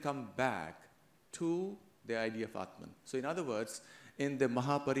you can come back to the idea of Atman. So in other words, in the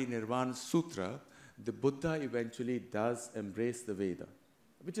Mahaparinirvana Sutra, the Buddha eventually does embrace the Veda,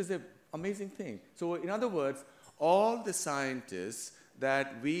 which is an amazing thing. So in other words, all the scientists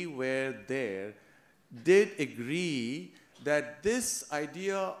that we were there did agree that this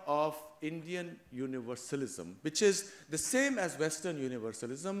idea of Indian universalism, which is the same as Western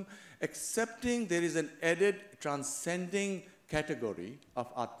universalism, excepting there is an added transcending category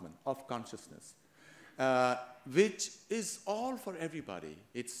of Atman, of consciousness, which is all for everybody.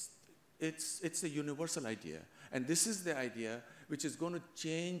 It's a universal idea. And this is the idea which is going to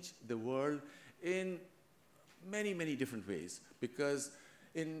change the world in many, many different ways. Because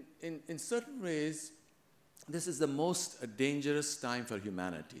in certain ways, this is the most dangerous time for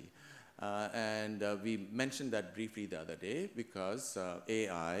humanity. And we mentioned that briefly the other day, because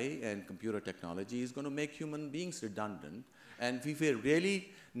AI and computer technology is going to make human beings redundant. And if we were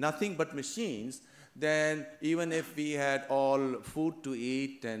really nothing but machines, then even if we had all food to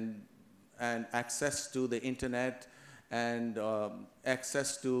eat and access to the internet and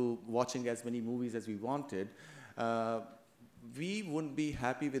access to watching as many movies as we wanted, we wouldn't be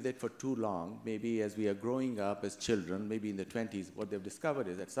happy with it for too long. Maybe as we are growing up as children, maybe in the 20s, what they've discovered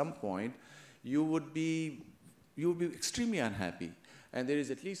is at some point, you would be extremely unhappy. And there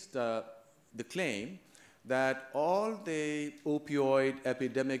is at least the claim that all the opioid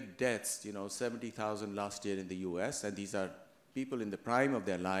epidemic deaths, 70,000 last year in the US, and these are people in the prime of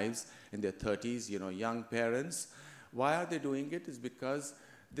their lives, in their 30s, young parents. Why are they doing it? Is because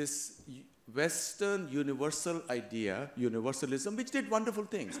this Western universal idea, universalism, which did wonderful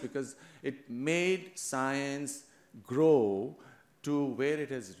things because it made science grow to where it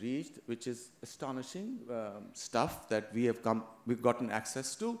has reached, which is astonishing stuff that we've gotten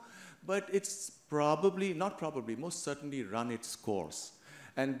access to, but it's most certainly run its course.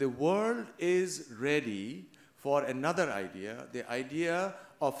 And the world is ready for another idea, the idea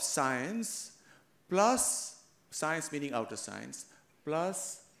of science plus, science meaning outer science,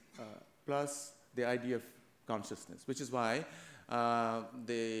 plus the idea of consciousness, which is why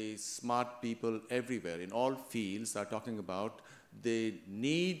the smart people everywhere in all fields are talking about the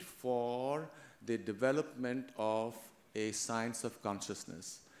need for the development of a science of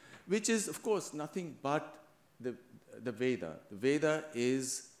consciousness, which is, of course, nothing but the Veda. The Veda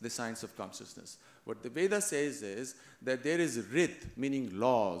is the science of consciousness. What the Veda says is that there is rit, meaning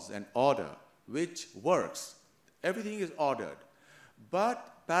laws and order, which works. Everything is ordered.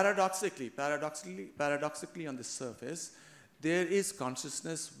 But paradoxically on the surface, there is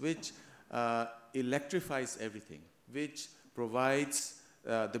consciousness which electrifies everything, which provides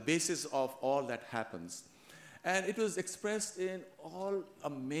the basis of all that happens. And it was expressed in all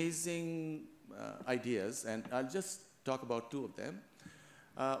amazing ideas, and I'll just talk about two of them.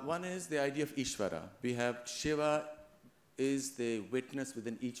 One is the idea of Ishvara. We have Shiva is the witness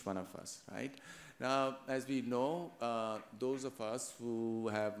within each one of us, right? Now, as we know, those of us who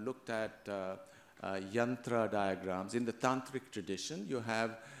have looked at yantra diagrams, in the tantric tradition, you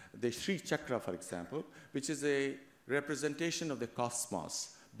have the Sri Chakra, for example, which is a representation of the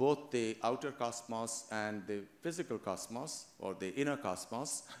cosmos, both the outer cosmos and the physical cosmos, or the inner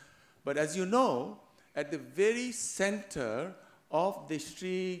cosmos. But as you know, at the very center of the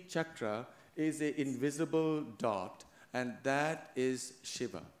Sri Chakra is an invisible dot, and that is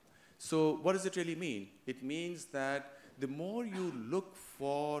Shiva. So what does it really mean? It means that the more you look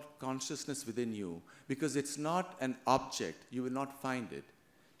for consciousness within you, because it's not an object, you will not find it.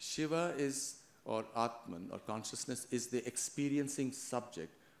 Shiva is, or Atman, or consciousness, is the experiencing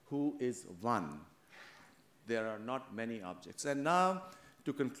subject who is one. There are not many objects. And now,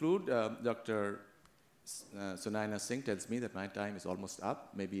 to conclude, Dr. Sunaina Singh tells me that my time is almost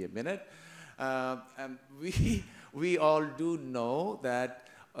up, maybe a minute. And we all do know that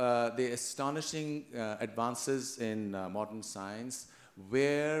the astonishing advances in modern science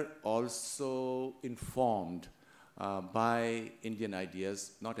were also informed by Indian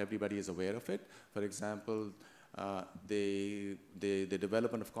ideas. Not everybody is aware of it. For example, the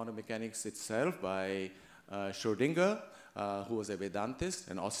development of quantum mechanics itself by Schrödinger, who was a Vedantist,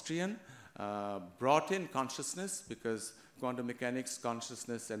 an Austrian, brought in consciousness, because quantum mechanics,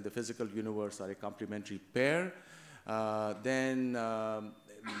 consciousness, and the physical universe are a complementary pair. Then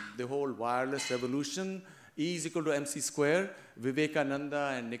the whole wireless revolution, E is equal to mc square.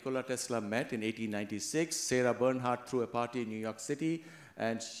 Vivekananda and Nikola Tesla met in 1896. Sarah Bernhardt threw a party in New York City,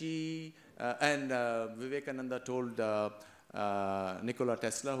 and Vivekananda told Nikola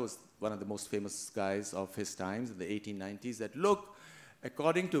Tesla, who's one of the most famous guys of his times in the 1890s, that look,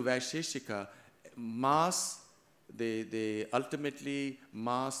 according to Vaisheshika, mass, ultimately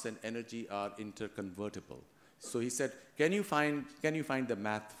mass and energy are interconvertible. So he said, can you find the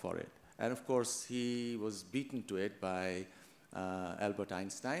math for it? And of course, he was beaten to it by Albert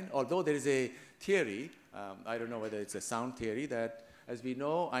Einstein. Although there is a theory, I don't know whether it's a sound theory, that as we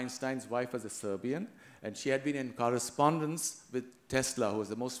know, Einstein's wife was a Serbian, and she had been in correspondence with Tesla, who was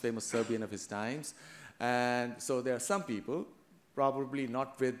the most famous Serbian of his times. And so there are some people, probably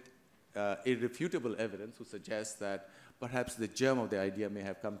not with irrefutable evidence, who suggest that perhaps the germ of the idea may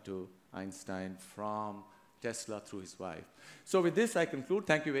have come to Einstein from Tesla through his wife. So with this, I conclude.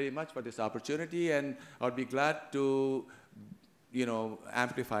 Thank you very much for this opportunity, and I would be glad to,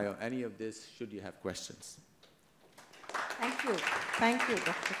 amplify any of this should you have questions. Thank you. Thank you,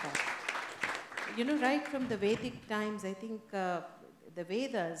 Dr. Kar. Right from the Vedic times, I think the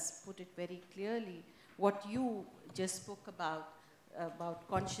Vedas put it very clearly. What you just spoke about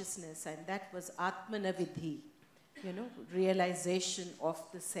consciousness, and that was Atmanavidhi, realization of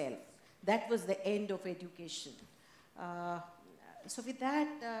the self. That was the end of education. So with that,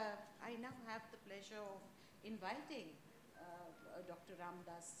 I now have the pleasure of inviting Dr.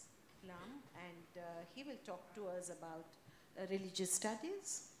 Ramdas, and he will talk to us about religious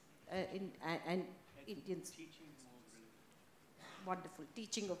studies and Indian teaching. Wonderful,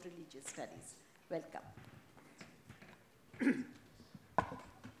 teaching of religious studies. Welcome.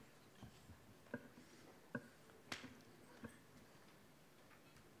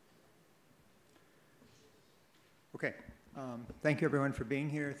 Okay. Thank you, everyone, for being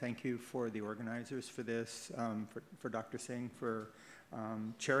here. Thank you for the organizers for this, for Dr. Singh for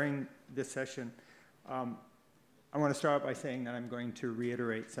chairing this session. I want to start by saying that I'm going to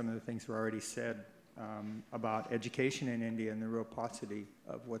reiterate some of the things we already said about education in India and the real paucity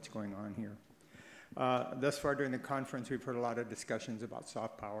of what's going on here. Thus far during the conference, we've heard a lot of discussions about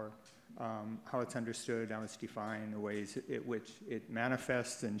soft power, how it's understood, how it's defined, the ways in which it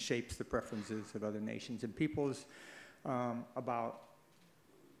manifests and shapes the preferences of other nations and peoples, about,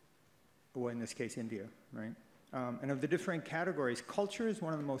 well, in this case, India, right? And of the different categories, culture is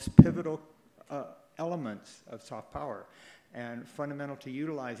one of the most pivotal elements of soft power. And fundamental to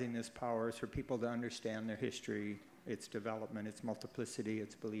utilizing this power is for people to understand their history, its development, its multiplicity,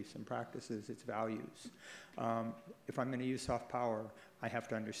 its beliefs and practices, its values. If I'm going to use soft power, I have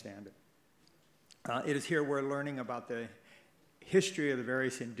to understand it. It is here we're learning about the history of the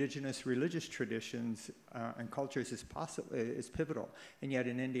various indigenous religious traditions and cultures is pivotal, and yet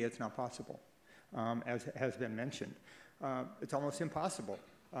in India it's not possible, as has been mentioned. It's almost impossible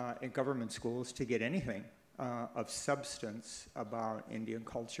in government schools to get anything of substance about Indian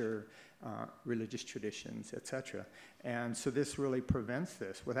culture, religious traditions, etc. And so this really prevents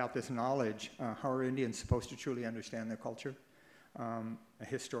this. Without this knowledge, how are Indians supposed to truly understand their culture,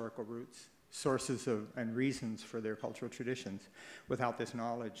 historical roots, sources of and reasons for their cultural traditions? Without this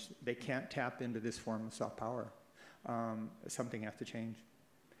knowledge, they can't tap into this form of soft power. Something has to change.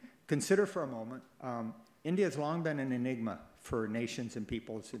 Consider for a moment, India has long been an enigma for nations and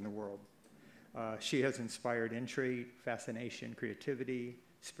peoples in the world. She has inspired intrigue, fascination, creativity,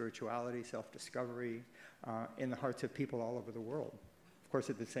 spirituality, self-discovery in the hearts of people all over the world. Of course,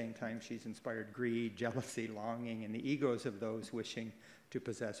 at the same time, she's inspired greed, jealousy, longing, and the egos of those wishing to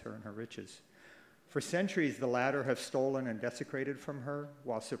possess her and her riches. For centuries, the latter have stolen and desecrated from her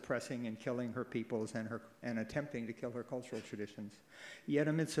while suppressing and killing her peoples and attempting to kill her cultural traditions. Yet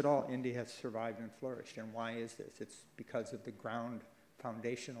amidst it all, India has survived and flourished. And why is this? It's because of the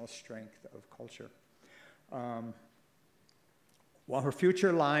foundational strength of culture. While her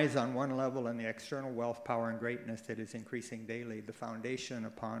future lies on one level in the external wealth, power, and greatness that is increasing daily, the foundation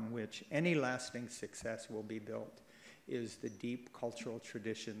upon which any lasting success will be built is the deep cultural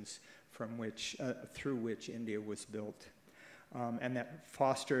traditions from which, through which India was built, and that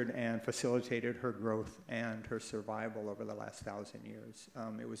fostered and facilitated her growth and her survival over the last 1,000 years.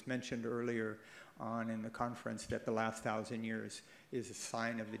 It was mentioned earlier on in the conference that the last 1,000 years is a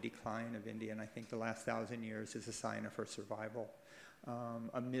sign of the decline of India, and I think the last 1,000 years is a sign of her survival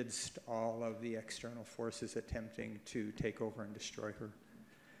amidst all of the external forces attempting to take over and destroy her.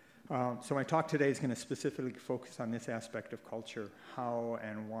 So my talk today is going to specifically focus on this aspect of culture, how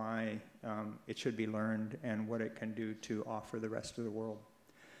and why it should be learned and what it can do to offer the rest of the world.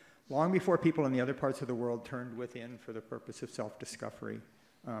 Long before people in the other parts of the world turned within for the purpose of self-discovery,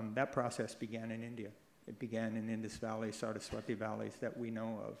 that process began in India. It began in Indus Valley, Saraswati valleys that we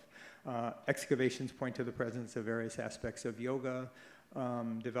know of. Excavations point to the presence of various aspects of yoga,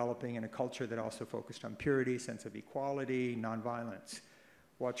 developing in a culture that also focused on purity, sense of equality, nonviolence.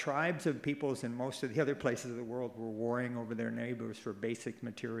 While tribes of peoples in most of the other places of the world were warring over their neighbors for basic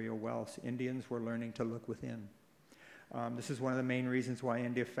material wealth, Indians were learning to look within. This is one of the main reasons why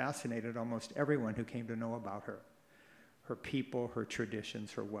India fascinated almost everyone who came to know about her. Her people, her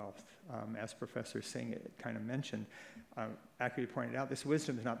traditions, her wealth. As Professor Singh kind of mentioned, accurately pointed out, this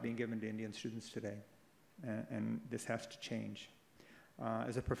wisdom is not being given to Indian students today, and this has to change.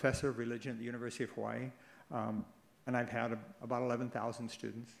 As a professor of religion at the University of Hawaii, and I've had about 11,000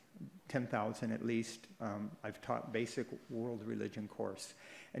 students, 10,000 at least. I've taught basic world religion course.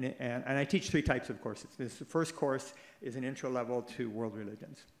 And I teach 3 types of courses. This first course is an intro level to world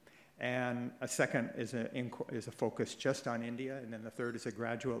religions. And a second is a focus just on India. And then the third is a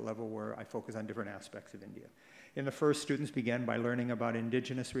graduate level where I focus on different aspects of India. In the first, students begin by learning about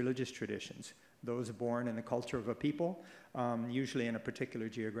indigenous religious traditions, those born in the culture of a people, usually in a particular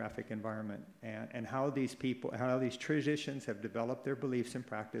geographic environment, and how these traditions have developed their beliefs and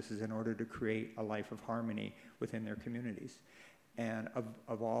practices in order to create a life of harmony within their communities. And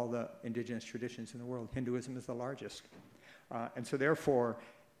of all the indigenous traditions in the world, Hinduism is the largest. And so therefore,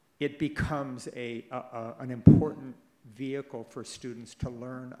 it becomes an important vehicle for students to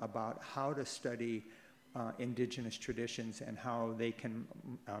learn about how to study indigenous traditions and how they can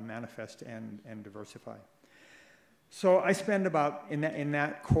manifest and diversify. So I spend about, in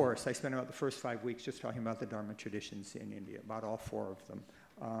that course, I spend about the first 5 weeks just talking about the Dharma traditions in India, about all 4 of them.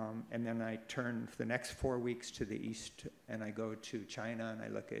 And then I turn for the next 4 weeks to the east, and I go to China, and I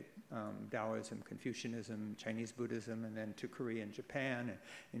look at Taoism, Confucianism, Chinese Buddhism, and then to Korea and Japan. And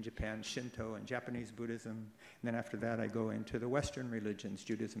in Japan, Shinto and Japanese Buddhism. And then after that, I go into the Western religions,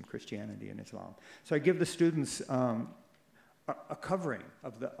 Judaism, Christianity, and Islam. So I give the students a covering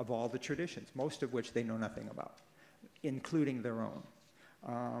of all the traditions, most of which they know nothing about, including their own.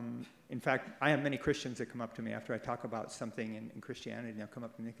 In fact, I have many Christians that come up to me after I talk about something in Christianity, and they'll come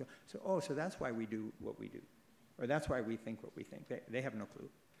up to me and go, so that's why we do what we do, or that's why we think what we think. They have no clue,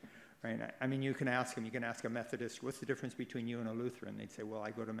 right? I mean, you can ask them, you can ask a Methodist, what's the difference between you and a Lutheran? They'd say, well,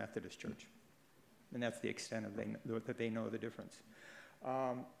 I go to Methodist church. And that's the extent of that they know the difference.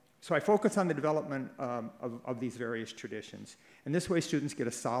 So I focus on the development of these various traditions. And this way students get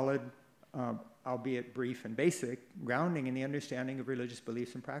a solid, albeit brief and basic, grounding in the understanding of religious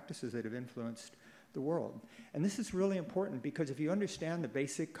beliefs and practices that have influenced the world. And this is really important because if you understand the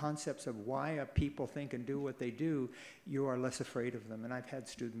basic concepts of why a people think and do what they do, you are less afraid of them. And I've had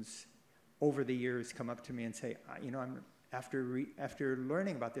students over the years come up to me and say, you know, after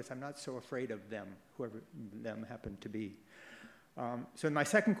learning about this, I'm not so afraid of them, whoever them happen to be. So in my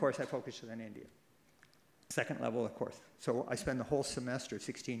second course, I focused on India. Second level, of course. So I spend the whole semester,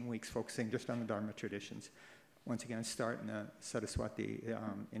 16 weeks, focusing just on the Dharma traditions. Once again, I start in the Saraswati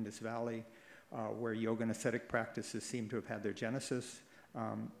Indus Valley, where yoga and ascetic practices seem to have had their genesis.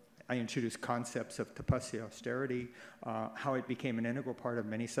 I introduced concepts of tapasya, austerity, how it became an integral part of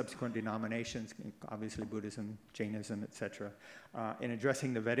many subsequent denominations, obviously Buddhism, Jainism, etc. In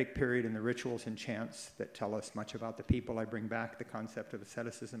addressing the Vedic period and the rituals and chants that tell us much about the people, I bring back the concept of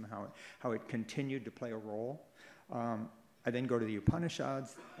asceticism, how it continued to play a role. I then go to the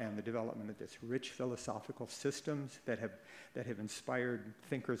Upanishads and the development of this rich philosophical systems that have inspired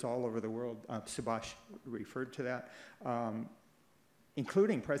thinkers all over the world. Subhash referred to that.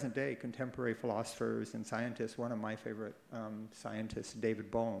 Including present-day contemporary philosophers and scientists. One of my favorite scientists, David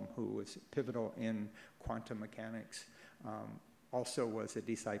Bohm, who was pivotal in quantum mechanics, also was a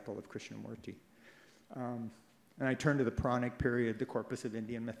disciple of Krishnamurti. And I turn to the Puranic period, the corpus of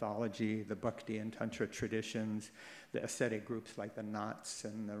Indian mythology, the Bhakti and Tantra traditions, the ascetic groups like the Nats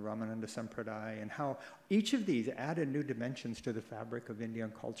and the Ramananda Sampradaya, and how each of these added new dimensions to the fabric of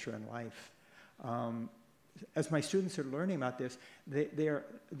Indian culture and life. As my students are learning about this,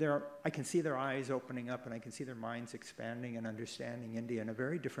 I can see their eyes opening up and I can see their minds expanding and understanding India in a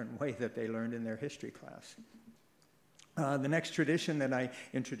very different way that they learned in their history class. The next tradition that I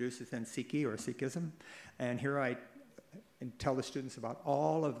introduce is then Sikhi or Sikhism. And here I tell the students about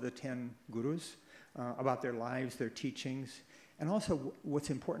all of the 10 gurus, about their lives, their teachings, and also what's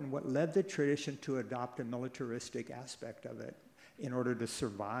important, what led the tradition to adopt a militaristic aspect of it in order to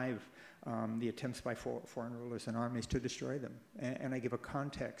survive the attempts by foreign rulers and armies to destroy them. And I give a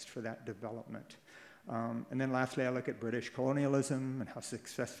context for that development. And then lastly, I look at British colonialism and how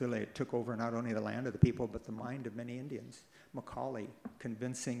successfully it took over not only the land of the people, but the mind of many Indians. Macaulay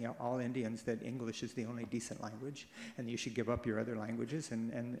convincing all Indians that English is the only decent language and you should give up your other languages,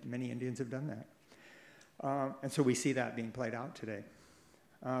 and many Indians have done that. And so we see that being played out today.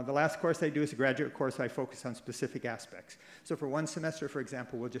 The last course I do is a graduate course. I focus on specific aspects. So for one semester, for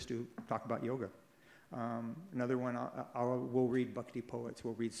example, we'll just talk about yoga. Another one, we'll read Bhakti poets.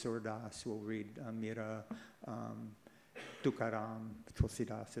 We'll read Surdas. We'll read Mira, Tukaram,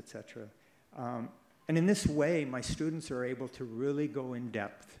 Tulsidas, etc. And in this way, my students are able to really go in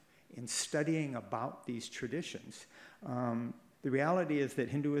depth in studying about these traditions. The reality is that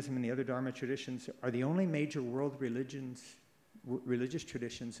Hinduism and the other Dharma traditions are the only major world religious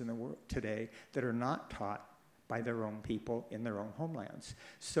traditions in the world today that are not taught by their own people in their own homelands.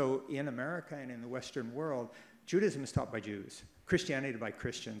 So in America and in the Western world, Judaism is taught by Jews, Christianity by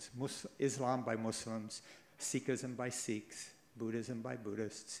Christians, Islam by Muslims, Sikhism by Sikhs, Buddhism by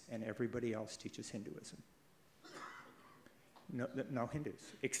Buddhists, and everybody else teaches Hinduism. No Hindus,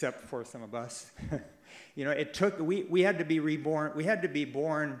 except for some of us. You know, we had to be reborn, we had to be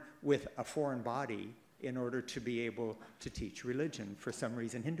born with a foreign body in order to be able to teach religion, for some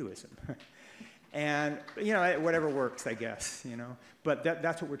reason, Hinduism. And, you know, whatever works, I guess, you know. But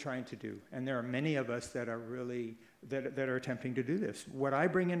that's what we're trying to do. And there are many of us that are really, that are attempting to do this. What I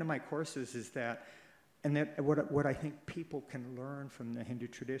bring into my courses is that, and that what I think people can learn from the Hindu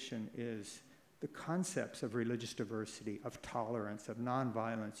tradition is the concepts of religious diversity, of tolerance, of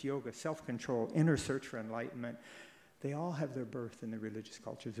nonviolence, yoga, self-control, inner search for enlightenment. They all have their birth in the religious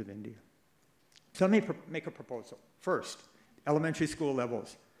cultures of India. So let me make a proposal. First, elementary school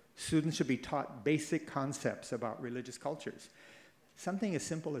levels. Students should be taught basic concepts about religious cultures. Something as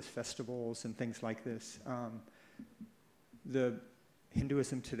simple as festivals and things like this. The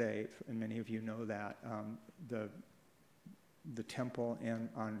Hinduism today, and many of you know that, the the temple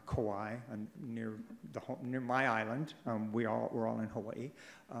on Kauai, near my island. We're all in Hawaii.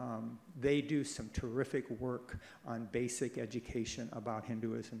 They do some terrific work on basic education about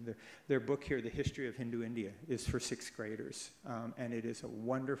Hinduism. Their book here, The History of Hindu India, is for 6th graders, and it is a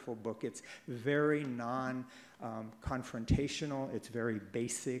wonderful book. It's very non-confrontational, it's very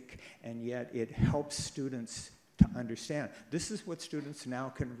basic, and yet it helps students to understand. This is what students now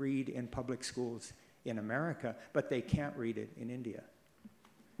can read in public schools in America, but they can't read it in India.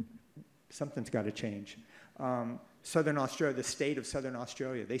 Something's got to change. Southern Australia, the state of Southern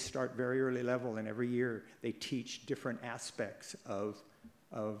Australia, they start very early level, and every year they teach different aspects of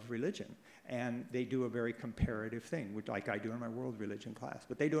religion. And they do a very comparative thing, which, like I do in my world religion class.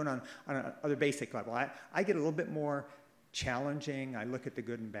 But they do it on another basic level. I get a little bit more challenging. I look at the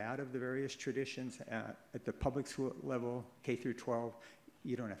good and bad of the various traditions at the public school level, K through 12.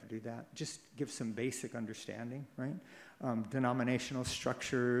 You don't have to do that. Just give some basic understanding, right? Denominational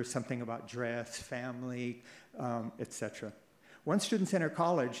structure, something about dress, family, etc. Once students enter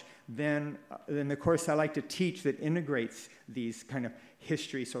college, then the course I like to teach that integrates these kind of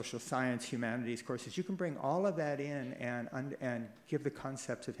history, social science, humanities courses, you can bring all of that in and give the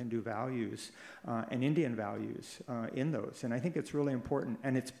concepts of Hindu values and Indian values in those. And I think it's really important,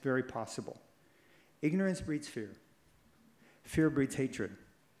 and it's very possible. Ignorance breeds fear. Fear breeds hatred,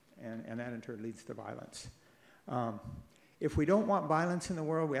 and that in turn leads to violence. If we don't want violence in the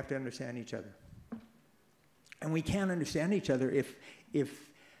world, we have to understand each other. And we can't understand each other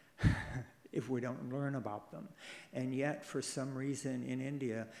if we don't learn about them. And yet, for some reason in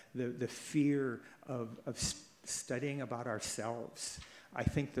India, the fear of studying about ourselves, I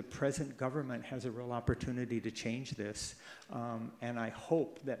think the present government has a real opportunity to change this, and I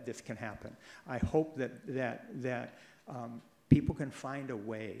hope that this can happen. I hope that people can find a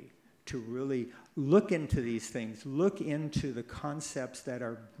way to really look into these things, look into the concepts that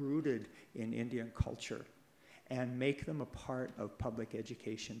are rooted in Indian culture, and make them a part of public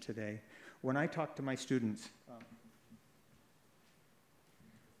education today. When I talk to my students,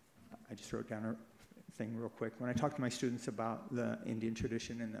 I just wrote down a thing real quick. When I talk to my students about the Indian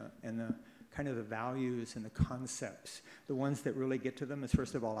tradition and the kind of the values and the concepts, the ones that really get to them is,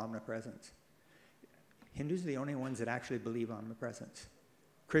 first of all, omnipresence. Hindus are the only ones that actually believe omnipresence.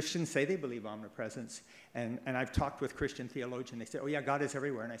 Christians say they believe omnipresence, and I've talked with Christian theologians. They say, oh yeah, God is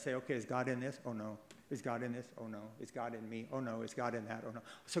everywhere. And I say, okay, is God in this? Oh no. Is God in this? Oh no. Is God in me? Oh no. Is God in that? Oh no.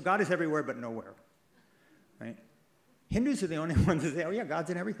 So God is everywhere but nowhere, right? Hindus are the only ones that say, oh yeah, God's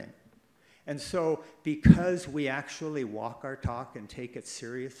in everything. And so because we actually walk our talk and take it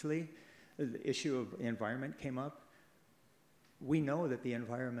seriously, the issue of the environment came up, we know that the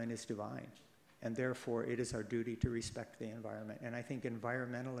environment is divine. And therefore, it is our duty to respect the environment. And I think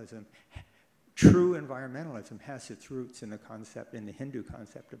environmentalism, true environmentalism, has its roots in the concept, in the Hindu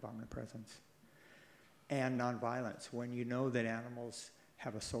concept of omnipresence. And nonviolence. When you know that animals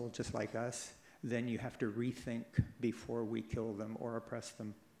have a soul just like us, then you have to rethink before we kill them or oppress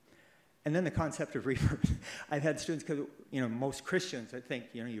them. And then the concept of rebirth. I've had students, because most Christians, I think,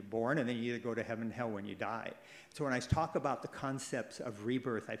 you're born and then you either go to heaven and hell when you die. So when I talk about the concepts of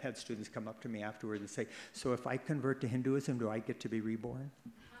rebirth, I've had students come up to me afterwards and say, so if I convert to Hinduism, do I get to be reborn?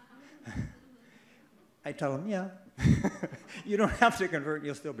 I tell them, yeah. You don't have to convert,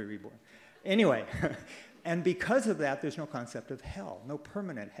 you'll still be reborn. Anyway, and because of that, there's no concept of hell, no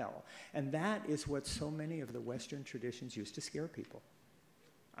permanent hell. And that is what so many of the Western traditions used to scare people.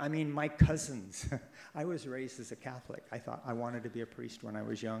 I mean, my cousins, I was raised as a Catholic. I thought I wanted to be a priest when I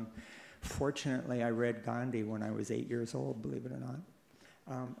was young. Fortunately, I read Gandhi when I was 8 years old, believe it or not.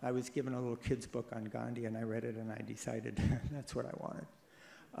 I was given a little kid's book on Gandhi, and I read it, and I decided that's what I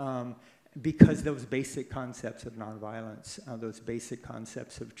wanted. Because those basic concepts of nonviolence, those basic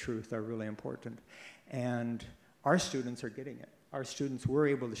concepts of truth are really important. And our students are getting it. Our students, we're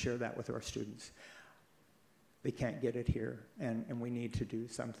able to share that with our students. They can't get it here, and we need to do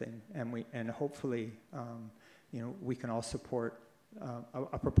something. And hopefully, we can all support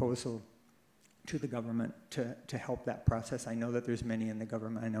a proposal to the government to help that process. I know that there's many in the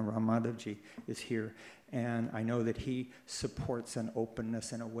government. I know Ram Madhavji is here, and I know that he supports an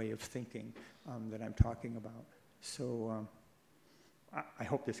openness and a way of thinking that I'm talking about. So I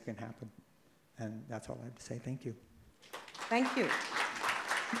hope this can happen, and that's all I have to say. Thank you. Thank you.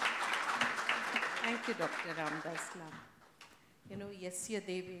 Thank you, Dr. Ramdas. Yasya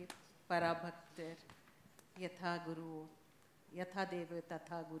Devi Parabhaktir Yatha Guru, Yatha Deva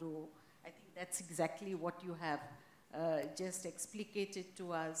Tatha Guru. I think that's exactly what you have just explicated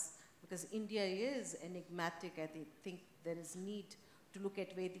to us, because India is enigmatic. I think there is need to look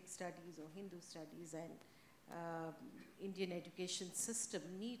at Vedic studies or Hindu studies and Indian education system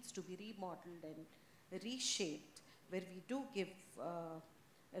needs to be remodeled and reshaped, where we do give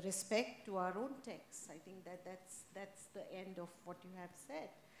respect to our own texts. I think that's the end of what you have said.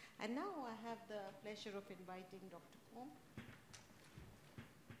 And now I have the pleasure of inviting Dr. Kom.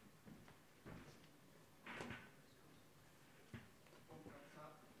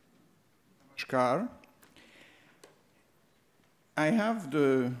 Namaskar. I have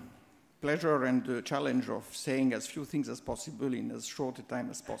the pleasure and the challenge of saying as few things as possible in as short a time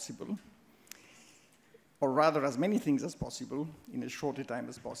as possible, or rather as many things as possible in as short a time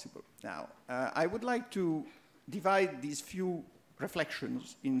as possible. Now, I would like to divide these few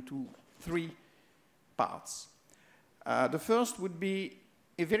reflections into three parts. The first would be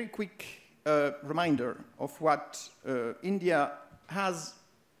a very quick reminder of what India has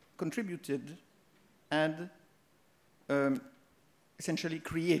contributed and essentially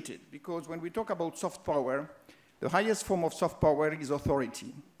created. Because when we talk about soft power, the highest form of soft power is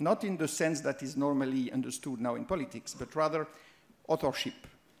authority, not in the sense that is normally understood now in politics, but rather authorship.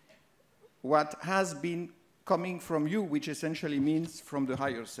 What has been coming from you, which essentially means from the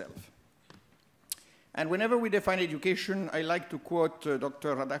higher self. And whenever we define education, I like to quote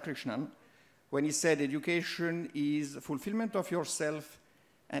Dr. Radhakrishnan when he said, education is fulfillment of yourself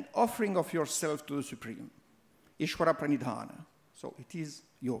and offering of yourself to the Supreme, Ishvara Pranidhana. So it is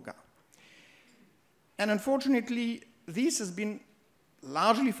yoga. And unfortunately, this has been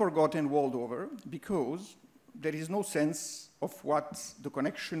largely forgotten world over because there is no sense of what the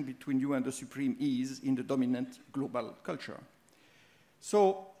connection between you and the Supreme is in the dominant global culture.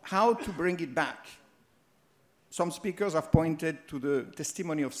 So how to bring it back? Some speakers have pointed to the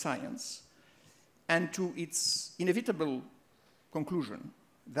testimony of science and to its inevitable conclusion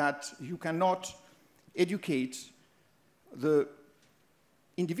that you cannot educate the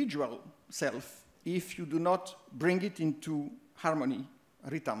individual self if you do not bring it into harmony,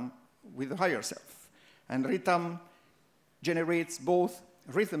 rhythm, with the higher self. And rhythm generates both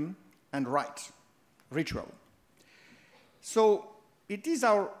rhythm and rite, ritual. So it is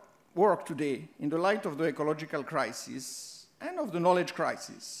our work today, in the light of the ecological crisis and of the knowledge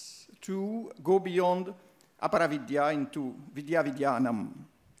crisis, to go beyond aparavidya into vidya vidyanam,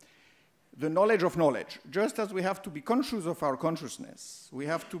 the knowledge of knowledge. Just as we have to be conscious of our consciousness, we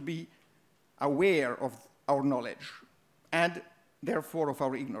have to be aware of our knowledge and therefore of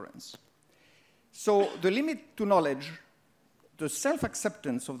our ignorance. So the limit to knowledge, the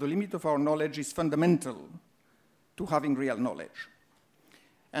self-acceptance of the limit of our knowledge is fundamental to having real knowledge.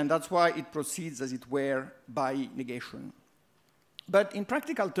 And that's why it proceeds, as it were, by negation. But in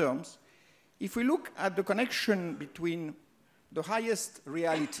practical terms, if we look at the connection between the highest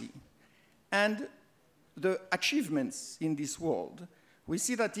reality and the achievements in this world, we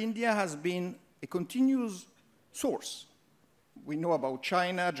see that India has been a continuous source. We know about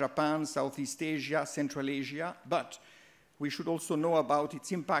China, Japan, Southeast Asia, Central Asia, but we should also know about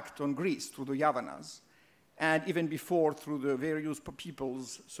its impact on Greece through the Yavanas, and even before through the various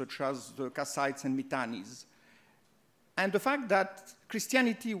peoples such as the Kassites and Mitannis. And the fact that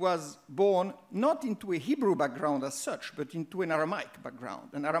Christianity was born not into a Hebrew background as such, but into an Aramaic background.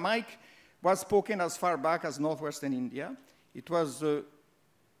 And Aramaic was spoken as far back as northwestern India. It was the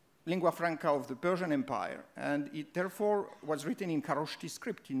lingua franca of the Persian Empire, and it therefore was written in Kharoshthi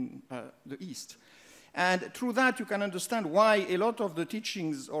script in the East. And through that, you can understand why a lot of the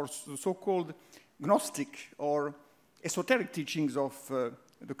teachings, or so-called Gnostic or esoteric teachings of the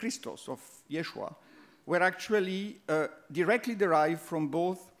Christos, of Yeshua, were actually directly derived from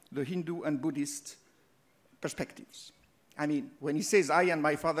both the Hindu and Buddhist perspectives. I mean, when he says, I and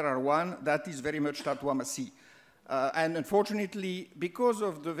my Father are one, that is very much Tattvamasi. And unfortunately, because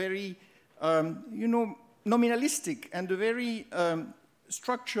of the very, nominalistic and the very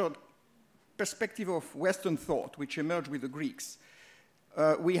structured perspective of Western thought, which emerged with the Greeks,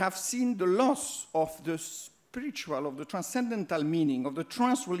 we have seen the loss of the spiritual, of the transcendental meaning, of the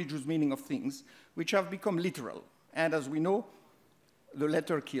trans-religious meaning of things, which have become literal. And as we know, the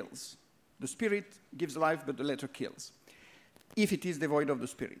letter kills. The spirit gives life, but the letter kills, if it is devoid of the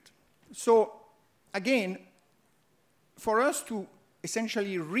spirit. So, again, for us to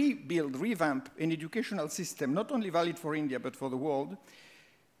essentially rebuild, revamp an educational system, not only valid for India, but for the world,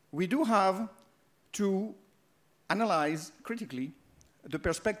 we do have to analyze critically the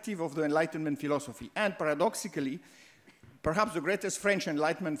perspective of the Enlightenment philosophy. And paradoxically, perhaps the greatest French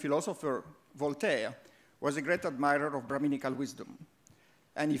Enlightenment philosopher, Voltaire, was a great admirer of Brahminical wisdom.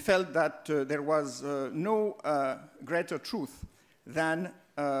 And he felt that there was no greater truth than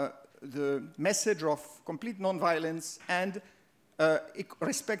the message of complete nonviolence and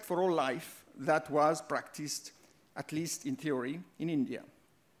respect for all life that was practiced, at least in theory, in India.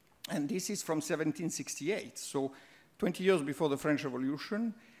 And this is from 1768, so 20 years before the French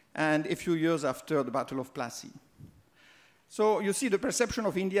Revolution and a few years after the Battle of Plassey. So you see, the perception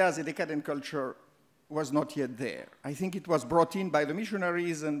of India as a decadent culture was not yet there. I think it was brought in by the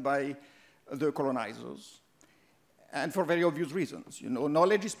missionaries and by the colonizers, and for very obvious reasons. You know,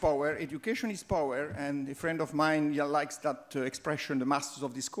 knowledge is power, education is power, and a friend of mine likes that expression, the masters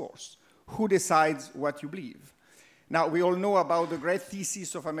of discourse. Who decides what you believe? Now, we all know about the great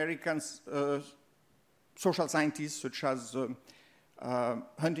thesis of American social scientists such as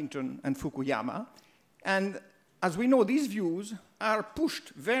Huntington and Fukuyama. And as we know, these views are pushed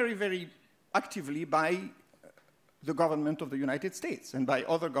very, very actively by the government of the United States and by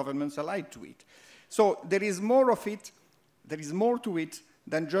other governments allied to it. So there is more of it, there is more to it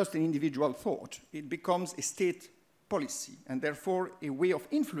than just an individual thought. It becomes a state policy and therefore a way of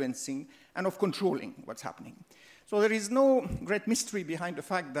influencing and of controlling what's happening. So there is no great mystery behind the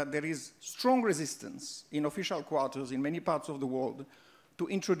fact that there is strong resistance in official quarters in many parts of the world to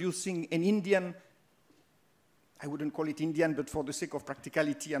introducing an Indian, I wouldn't call it Indian, but for the sake of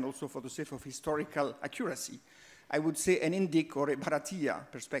practicality and also for the sake of historical accuracy, I would say an Indic or a Bharatiya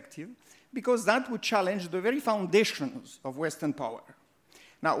perspective, because that would challenge the very foundations of Western power.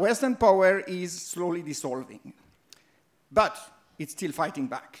 Now, Western power is slowly dissolving, but it's still fighting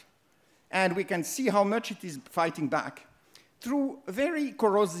back. And we can see how much it is fighting back through very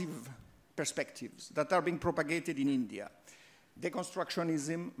corrosive perspectives that are being propagated in India.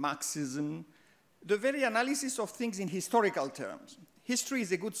 Deconstructionism, Marxism, the very analysis of things in historical terms. History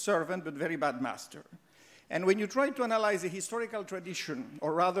is a good servant, but very bad master. And when you try to analyze a historical tradition,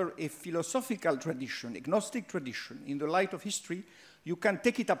 or rather a philosophical tradition, agnostic tradition, in the light of history, you can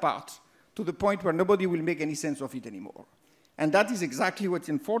take it apart to the point where nobody will make any sense of it anymore. And that is exactly what,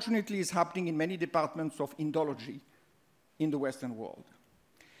 unfortunately, is happening in many departments of Indology in the Western world.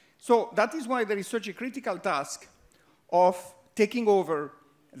 So that is why there is such a critical task of taking over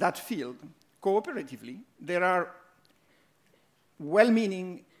that field cooperatively. There are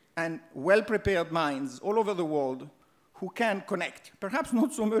well-meaning and well-prepared minds all over the world who can connect, perhaps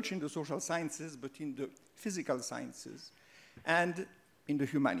not so much in the social sciences, but in the physical sciences and in the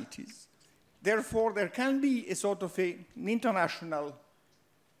humanities. Therefore, there can be a sort of an international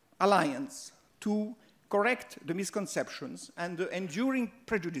alliance to correct the misconceptions and the enduring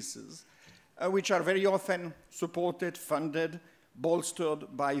prejudices, which are very often supported, funded,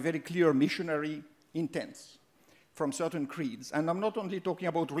 bolstered by very clear missionary intents from certain creeds. And I'm not only talking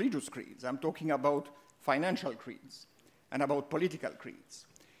about religious creeds, I'm talking about financial creeds and about political creeds.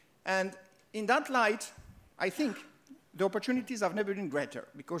 And in that light, I think the opportunities have never been greater,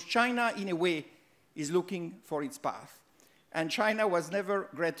 because China, in a way, is looking for its path. And China was never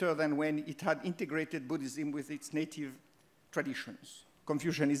greater than when it had integrated Buddhism with its native traditions,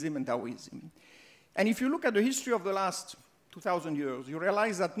 Confucianism and Taoism. And if you look at the history of the last 2,000 years, you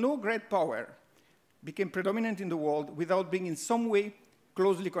realize that no great power became predominant in the world without being in some way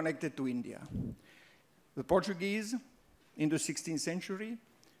closely connected to India. The Portuguese in the 16th century,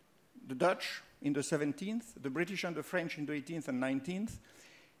 the Dutch in the 17th, the British and the French in the 18th and 19th.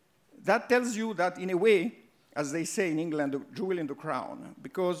 That tells you that, in a way, as they say in England, the jewel in the crown,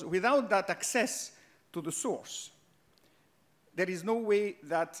 because without that access to the source, there is no way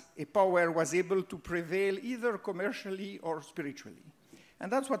that a power was able to prevail either commercially or spiritually.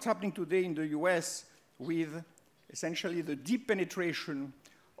 And that's what's happening today in the US with essentially the deep penetration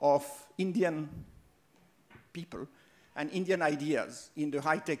of Indian people and Indian ideas in the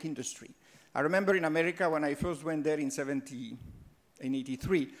high-tech industry. I remember in America when I first went there in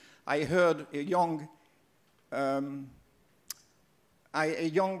 83, I heard a young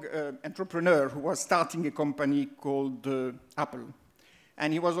entrepreneur who was starting a company called Apple.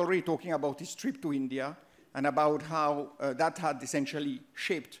 And he was already talking about his trip to India and about how that had essentially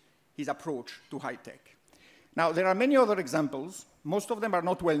shaped his approach to high-tech. Now, there are many other examples. Most of them are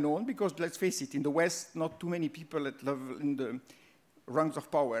not well known because, let's face it, in the West, not too many people at level in the rungs of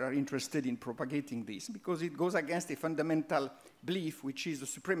power are interested in propagating this because it goes against a fundamental belief, which is the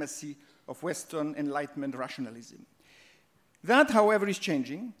supremacy of Western Enlightenment rationalism. That, however, is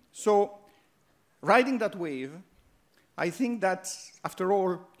changing. So, riding that wave, I think that, after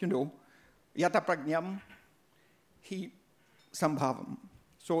all, you know, yata pragnam, hi sambhavam.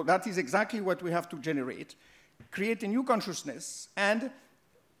 So that is exactly what we have to generate, create a new consciousness, and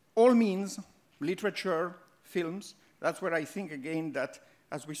all means, literature, films. That's where I think, again, that,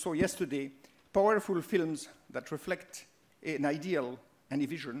 as we saw yesterday, powerful films that reflect an ideal and a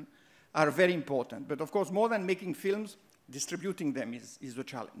vision are very important. But of course, more than making films, distributing them is the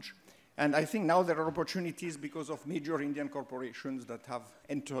challenge. And I think now there are opportunities because of major Indian corporations that have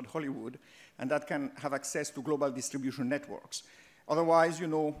entered Hollywood and that can have access to global distribution networks. Otherwise, you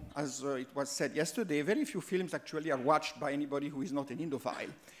know, as it was said yesterday, very few films actually are watched by anybody who is not an Indophile.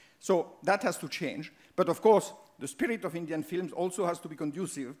 So that has to change. But of course, the spirit of Indian films also has to be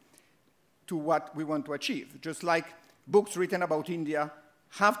conducive to what we want to achieve. Just like books written about India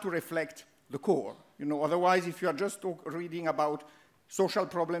have to reflect the core. You know, otherwise, if you are just reading about social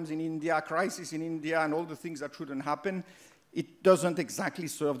problems in India, crisis in India, and all the things that shouldn't happen, it doesn't exactly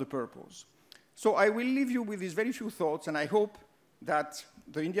serve the purpose. So I will leave you with these very few thoughts, and I hope that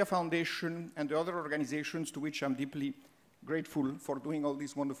the India Foundation and the other organizations to which I'm deeply grateful for doing all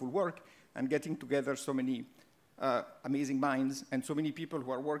this wonderful work and getting together so many amazing minds and so many people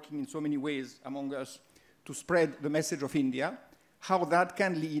who are working in so many ways among us to spread the message of India, how that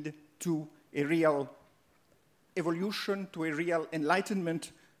can lead to a real evolution, to a real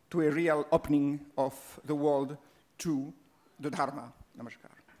enlightenment, to a real opening of the world to the Dharma. Namaskar.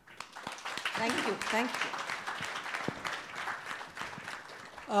 Thank you. Thank you.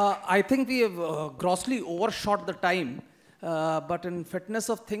 I think we have grossly overshot the time, but in fitness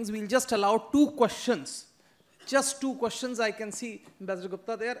of things, we'll just allow 2 questions. Just 2 questions. I can see Ambassador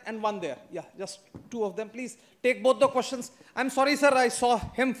Gupta there and one there. Yeah, just 2 of them. Please take both the questions. I'm sorry, sir, I saw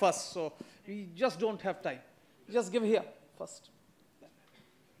him first, so we just don't have time. Just give here first.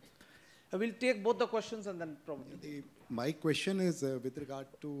 We'll take both the questions and then probably. My question is with regard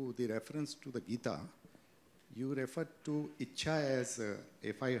to the reference to the Gita. You referred to Ichha as,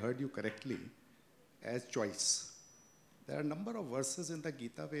 if I heard you correctly, as choice. There are a number of verses in the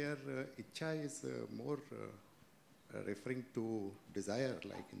Gita where Ichha is more referring to desire,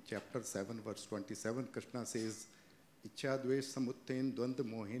 like in chapter 7, verse 27, Krishna says, Ichha dvesh samutten dvand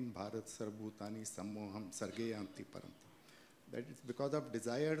mohin bharat sarvbhutani sammoham sargeyanti paranta. That is because of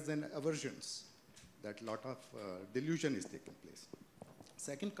desires and aversions that lot of delusion is taking place.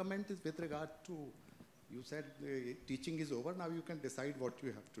 Second comment is with regard to, you said teaching is over, now you can decide what you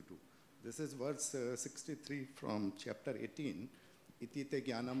have to do. This is verse 63 from chapter 18. Iti te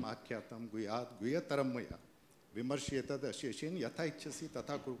jnanam akyatam guyat guyataram maya vimarshyetad asheshin yatha ichchasi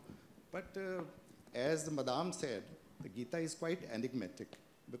tatha kuru. But as Madame said, the Gita is quite enigmatic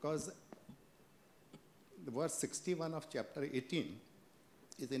because the verse 61 of chapter 18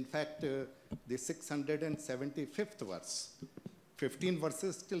 is in fact the 675th verse. 15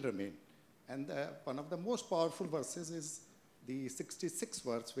 verses still remain. And one of the most powerful verses is the 66th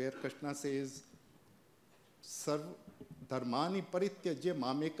verse where Krishna says, Sarv dharmani parityajya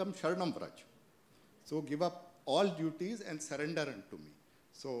mamekam sharanam vraj. So give up all duties and surrender unto me.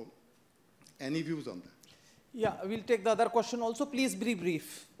 So any views on that? Yeah, we'll take the other question also. Please be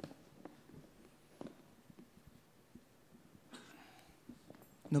brief.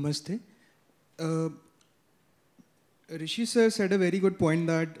 Namaste. Rishi sir said a very good point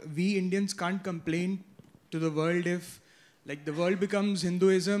that we Indians can't complain to the world if like the world becomes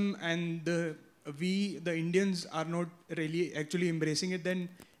Hinduism and we, the Indians, are not really actually embracing it, then,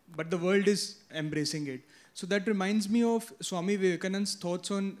 but the world is embracing it. So that reminds me of Swami Vivekananda's thoughts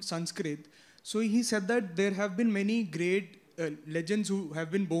on Sanskrit. So he said that there have been many great legends who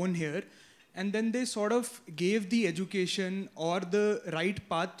have been born here, and then they sort of gave the education or the right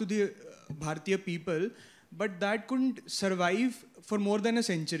path to the Bharatiya people, but that couldn't survive for more than a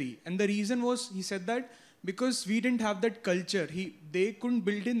century. And the reason was, he said that because we didn't have that culture, they couldn't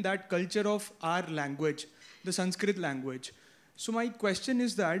build in that culture of our language, the Sanskrit language. So my question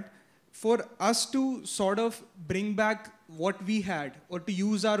is that for us to sort of bring back what we had or to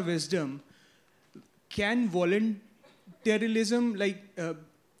use our wisdom, can voluntarism, like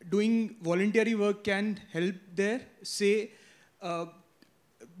doing voluntary work, can help there? Say,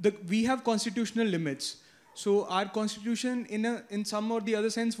 we have constitutional limits. So our constitution in some or the other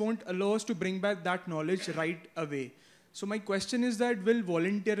sense won't allow us to bring back that knowledge right away. So my question is that will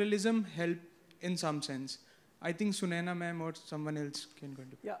voluntarism help in some sense? I think Sunaina ma'am or someone else can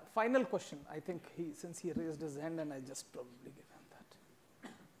continue. Yeah, final question. I think since he raised his hand, and I just probably give him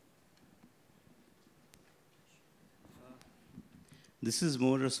that. This is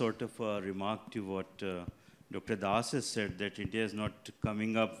more a sort of a remark to what Dr. Das has said, that India is not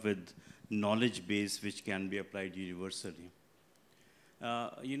coming up with knowledge base which can be applied universally.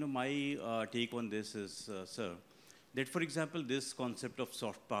 You know, my take on this is, sir, that for example, this concept of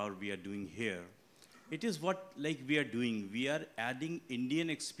soft power we are doing here, it is what like we are doing. We are adding Indian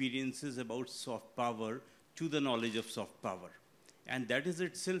experiences about soft power to the knowledge of soft power. And that is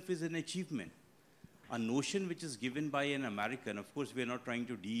itself is an achievement. A notion which is given by an American, of course, we are not trying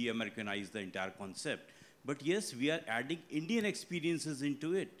to de-Americanize the entire concept, but yes, we are adding Indian experiences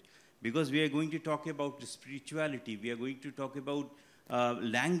into it. because we are going to talk about spirituality, we are going to talk about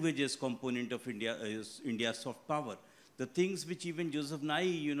language as component of India's soft power. The things which even Joseph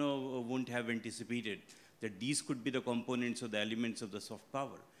Nye, won't have anticipated, that these could be the components or the elements of the soft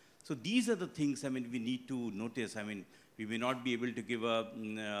power. So these are the things, we need to notice. We may not be able to give a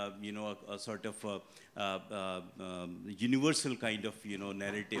sort of universal kind of,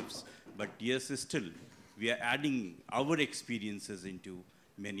 narratives, but yes, still, we are adding our experiences into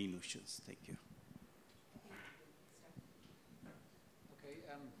many notions. Thank you. Okay,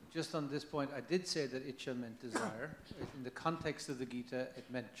 just on this point, I did say that Ichcha meant desire. In the context of the Gita, it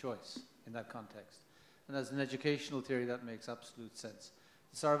meant choice in that context. And as an educational theory, that makes absolute sense.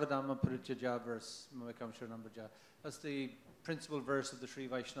 The Sarvadhamma Parityajya verse, Mamekam Sharanambraja, that's the principal verse of the Sri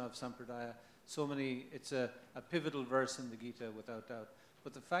Vaishnava Sampradaya. It's a pivotal verse in the Gita, without doubt.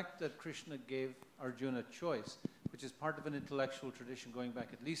 But the fact that Krishna gave Arjuna choice, which is part of an intellectual tradition going back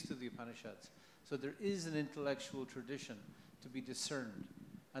at least to the Upanishads. So there is an intellectual tradition to be discerned.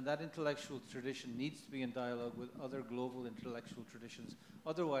 And that intellectual tradition needs to be in dialogue with other global intellectual traditions.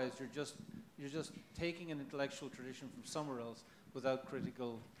 Otherwise, you're just taking an intellectual tradition from somewhere else without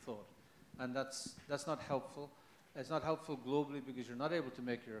critical thought. And that's not helpful. It's not helpful globally because you're not able to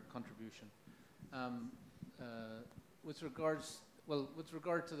make your contribution. With regard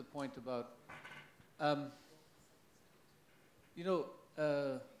to the point about, the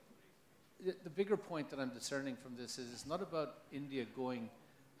bigger point that I'm discerning from this is it's not about India going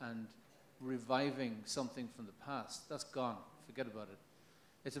and reviving something from the past. That's gone. Forget about it.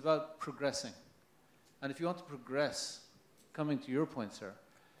 It's about progressing. And if you want to progress, coming to your point, sir,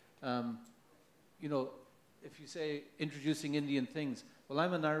 if you say introducing Indian things, well,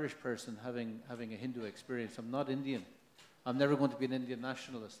 I'm an Irish person having a Hindu experience. I'm not Indian. I'm never going to be an Indian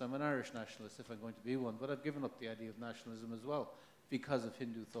nationalist. I'm an Irish nationalist if I'm going to be one, but I've given up the idea of nationalism as well because of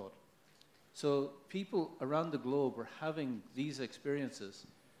Hindu thought. So people around the globe are having these experiences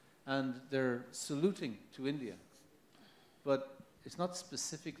and they're saluting to India, but it's not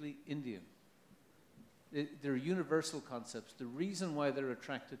specifically Indian. They're universal concepts. The reason why they're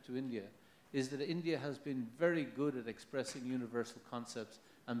attracted to India is that India has been very good at expressing universal concepts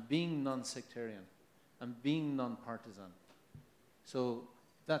and being non-sectarian and being non-partisan. So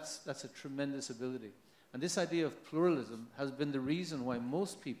that's a tremendous ability. And this idea of pluralism has been the reason why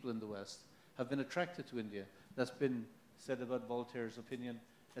most people in the West have been attracted to India. That's been said about Voltaire's opinion,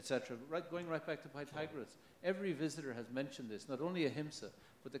 etc. Going right back to Pythagoras. Every visitor has mentioned this, not only ahimsa,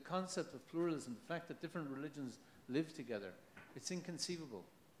 but the concept of pluralism, the fact that different religions live together. It's inconceivable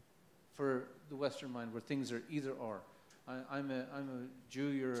for the Western mind where things are either or. I'm a Jew,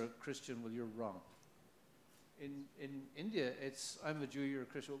 you're a Christian, well, you're wrong. In India, it's I'm a Jew, you're a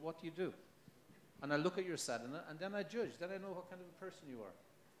Christian, well, what do you do? And I look at your sadhana, and then I judge. Then I know what kind of a person you are.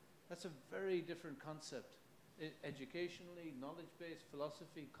 That's a very different concept. Educationally, knowledge-based,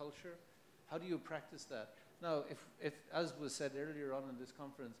 philosophy, culture, how do you practice that? Now, if, as was said earlier on in this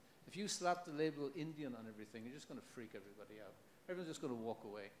conference, if you slap the label Indian on everything, you're just going to freak everybody out. Everyone's just going to walk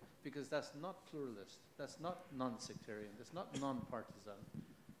away, because that's not pluralist, that's not non-sectarian, that's not non-partisan.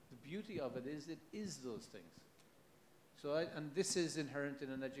 The beauty of it is those things. So and this is inherent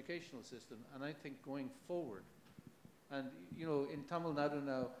in an educational system, and I think going forward, and in Tamil Nadu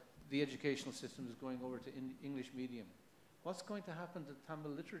now, the educational system is going over to English medium. What's going to happen to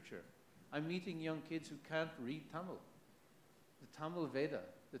Tamil literature? I'm meeting young kids who can't read Tamil. The Tamil Veda,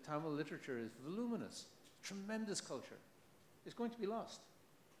 the Tamil literature is voluminous, tremendous culture. It's going to be lost,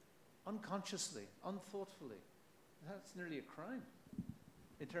 unconsciously, unthoughtfully. That's nearly a crime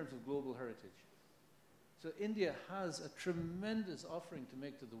in terms of global heritage. So India has a tremendous offering to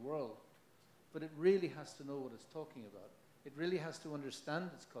make to the world, but it really has to know what it's talking about. It really has to understand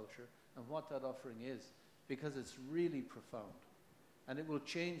its culture and what that offering is, because it's really profound. And it will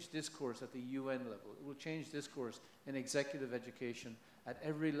change discourse at the UN level. It will change discourse in executive education at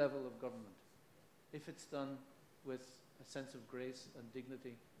every level of government, if it's done with a sense of grace and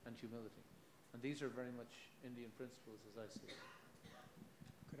dignity and humility. And these are very much Indian principles as I see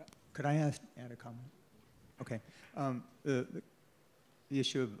it. Could I add a comment? Okay. The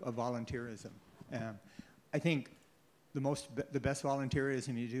issue of volunteerism. I think the best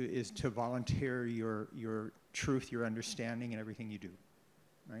volunteerism you do is to volunteer your truth, your understanding, and everything you do.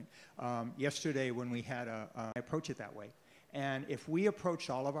 Right? Yesterday, when we had I approach it that way. And if we approach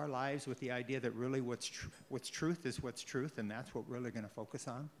all of our lives with the idea that really what's truth is what's truth, and that's what we're really going to focus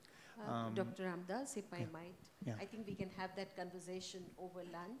on. Dr. Ramdas, if I might, yeah. I think we can have that conversation over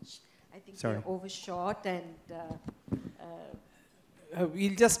lunch. I think Sorry. we're overshot, and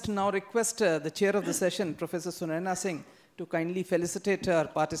we'll just now request the chair of the session, Professor Sunaina Singh, to kindly felicitate our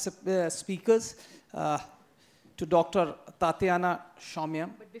speakers, to Dr. Tatiana Shaumyan.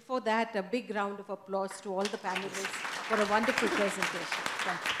 But before that, a big round of applause to all the panelists for a wonderful presentation.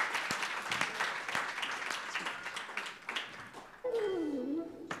 Thank you.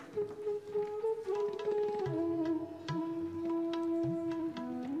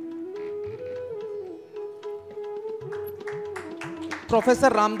 Professor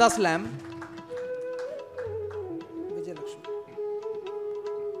Ramdas Lam.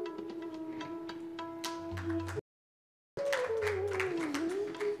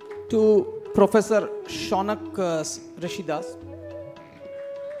 To Professor Shaunaka Rishi. Yeah,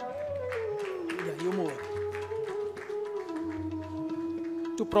 you move.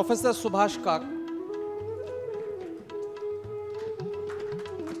 To Professor Subhash Kak.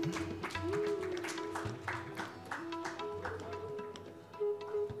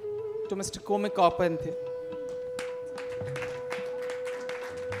 To Mr. Carpentier.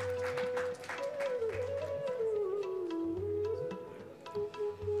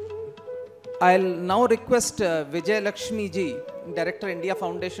 I'll now request Vijay Lakshmi ji, Director India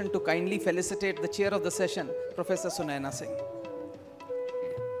Foundation, to kindly felicitate the chair of the session, Professor Sunaina Singh.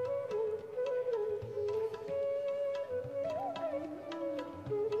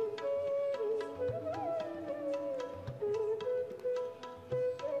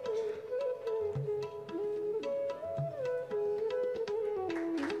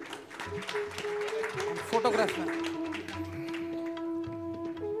 Photograph.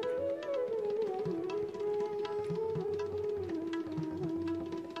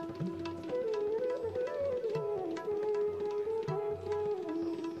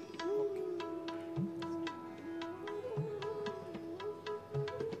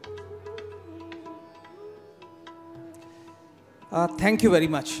 Thank you very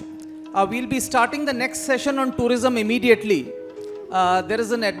much. We'll be starting the next session on tourism immediately. There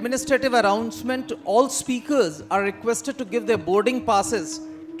is an administrative announcement. All speakers are requested to give their boarding passes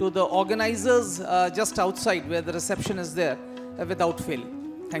to the organizers just outside where the reception is there without fail.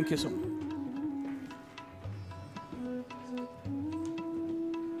 Thank you so much.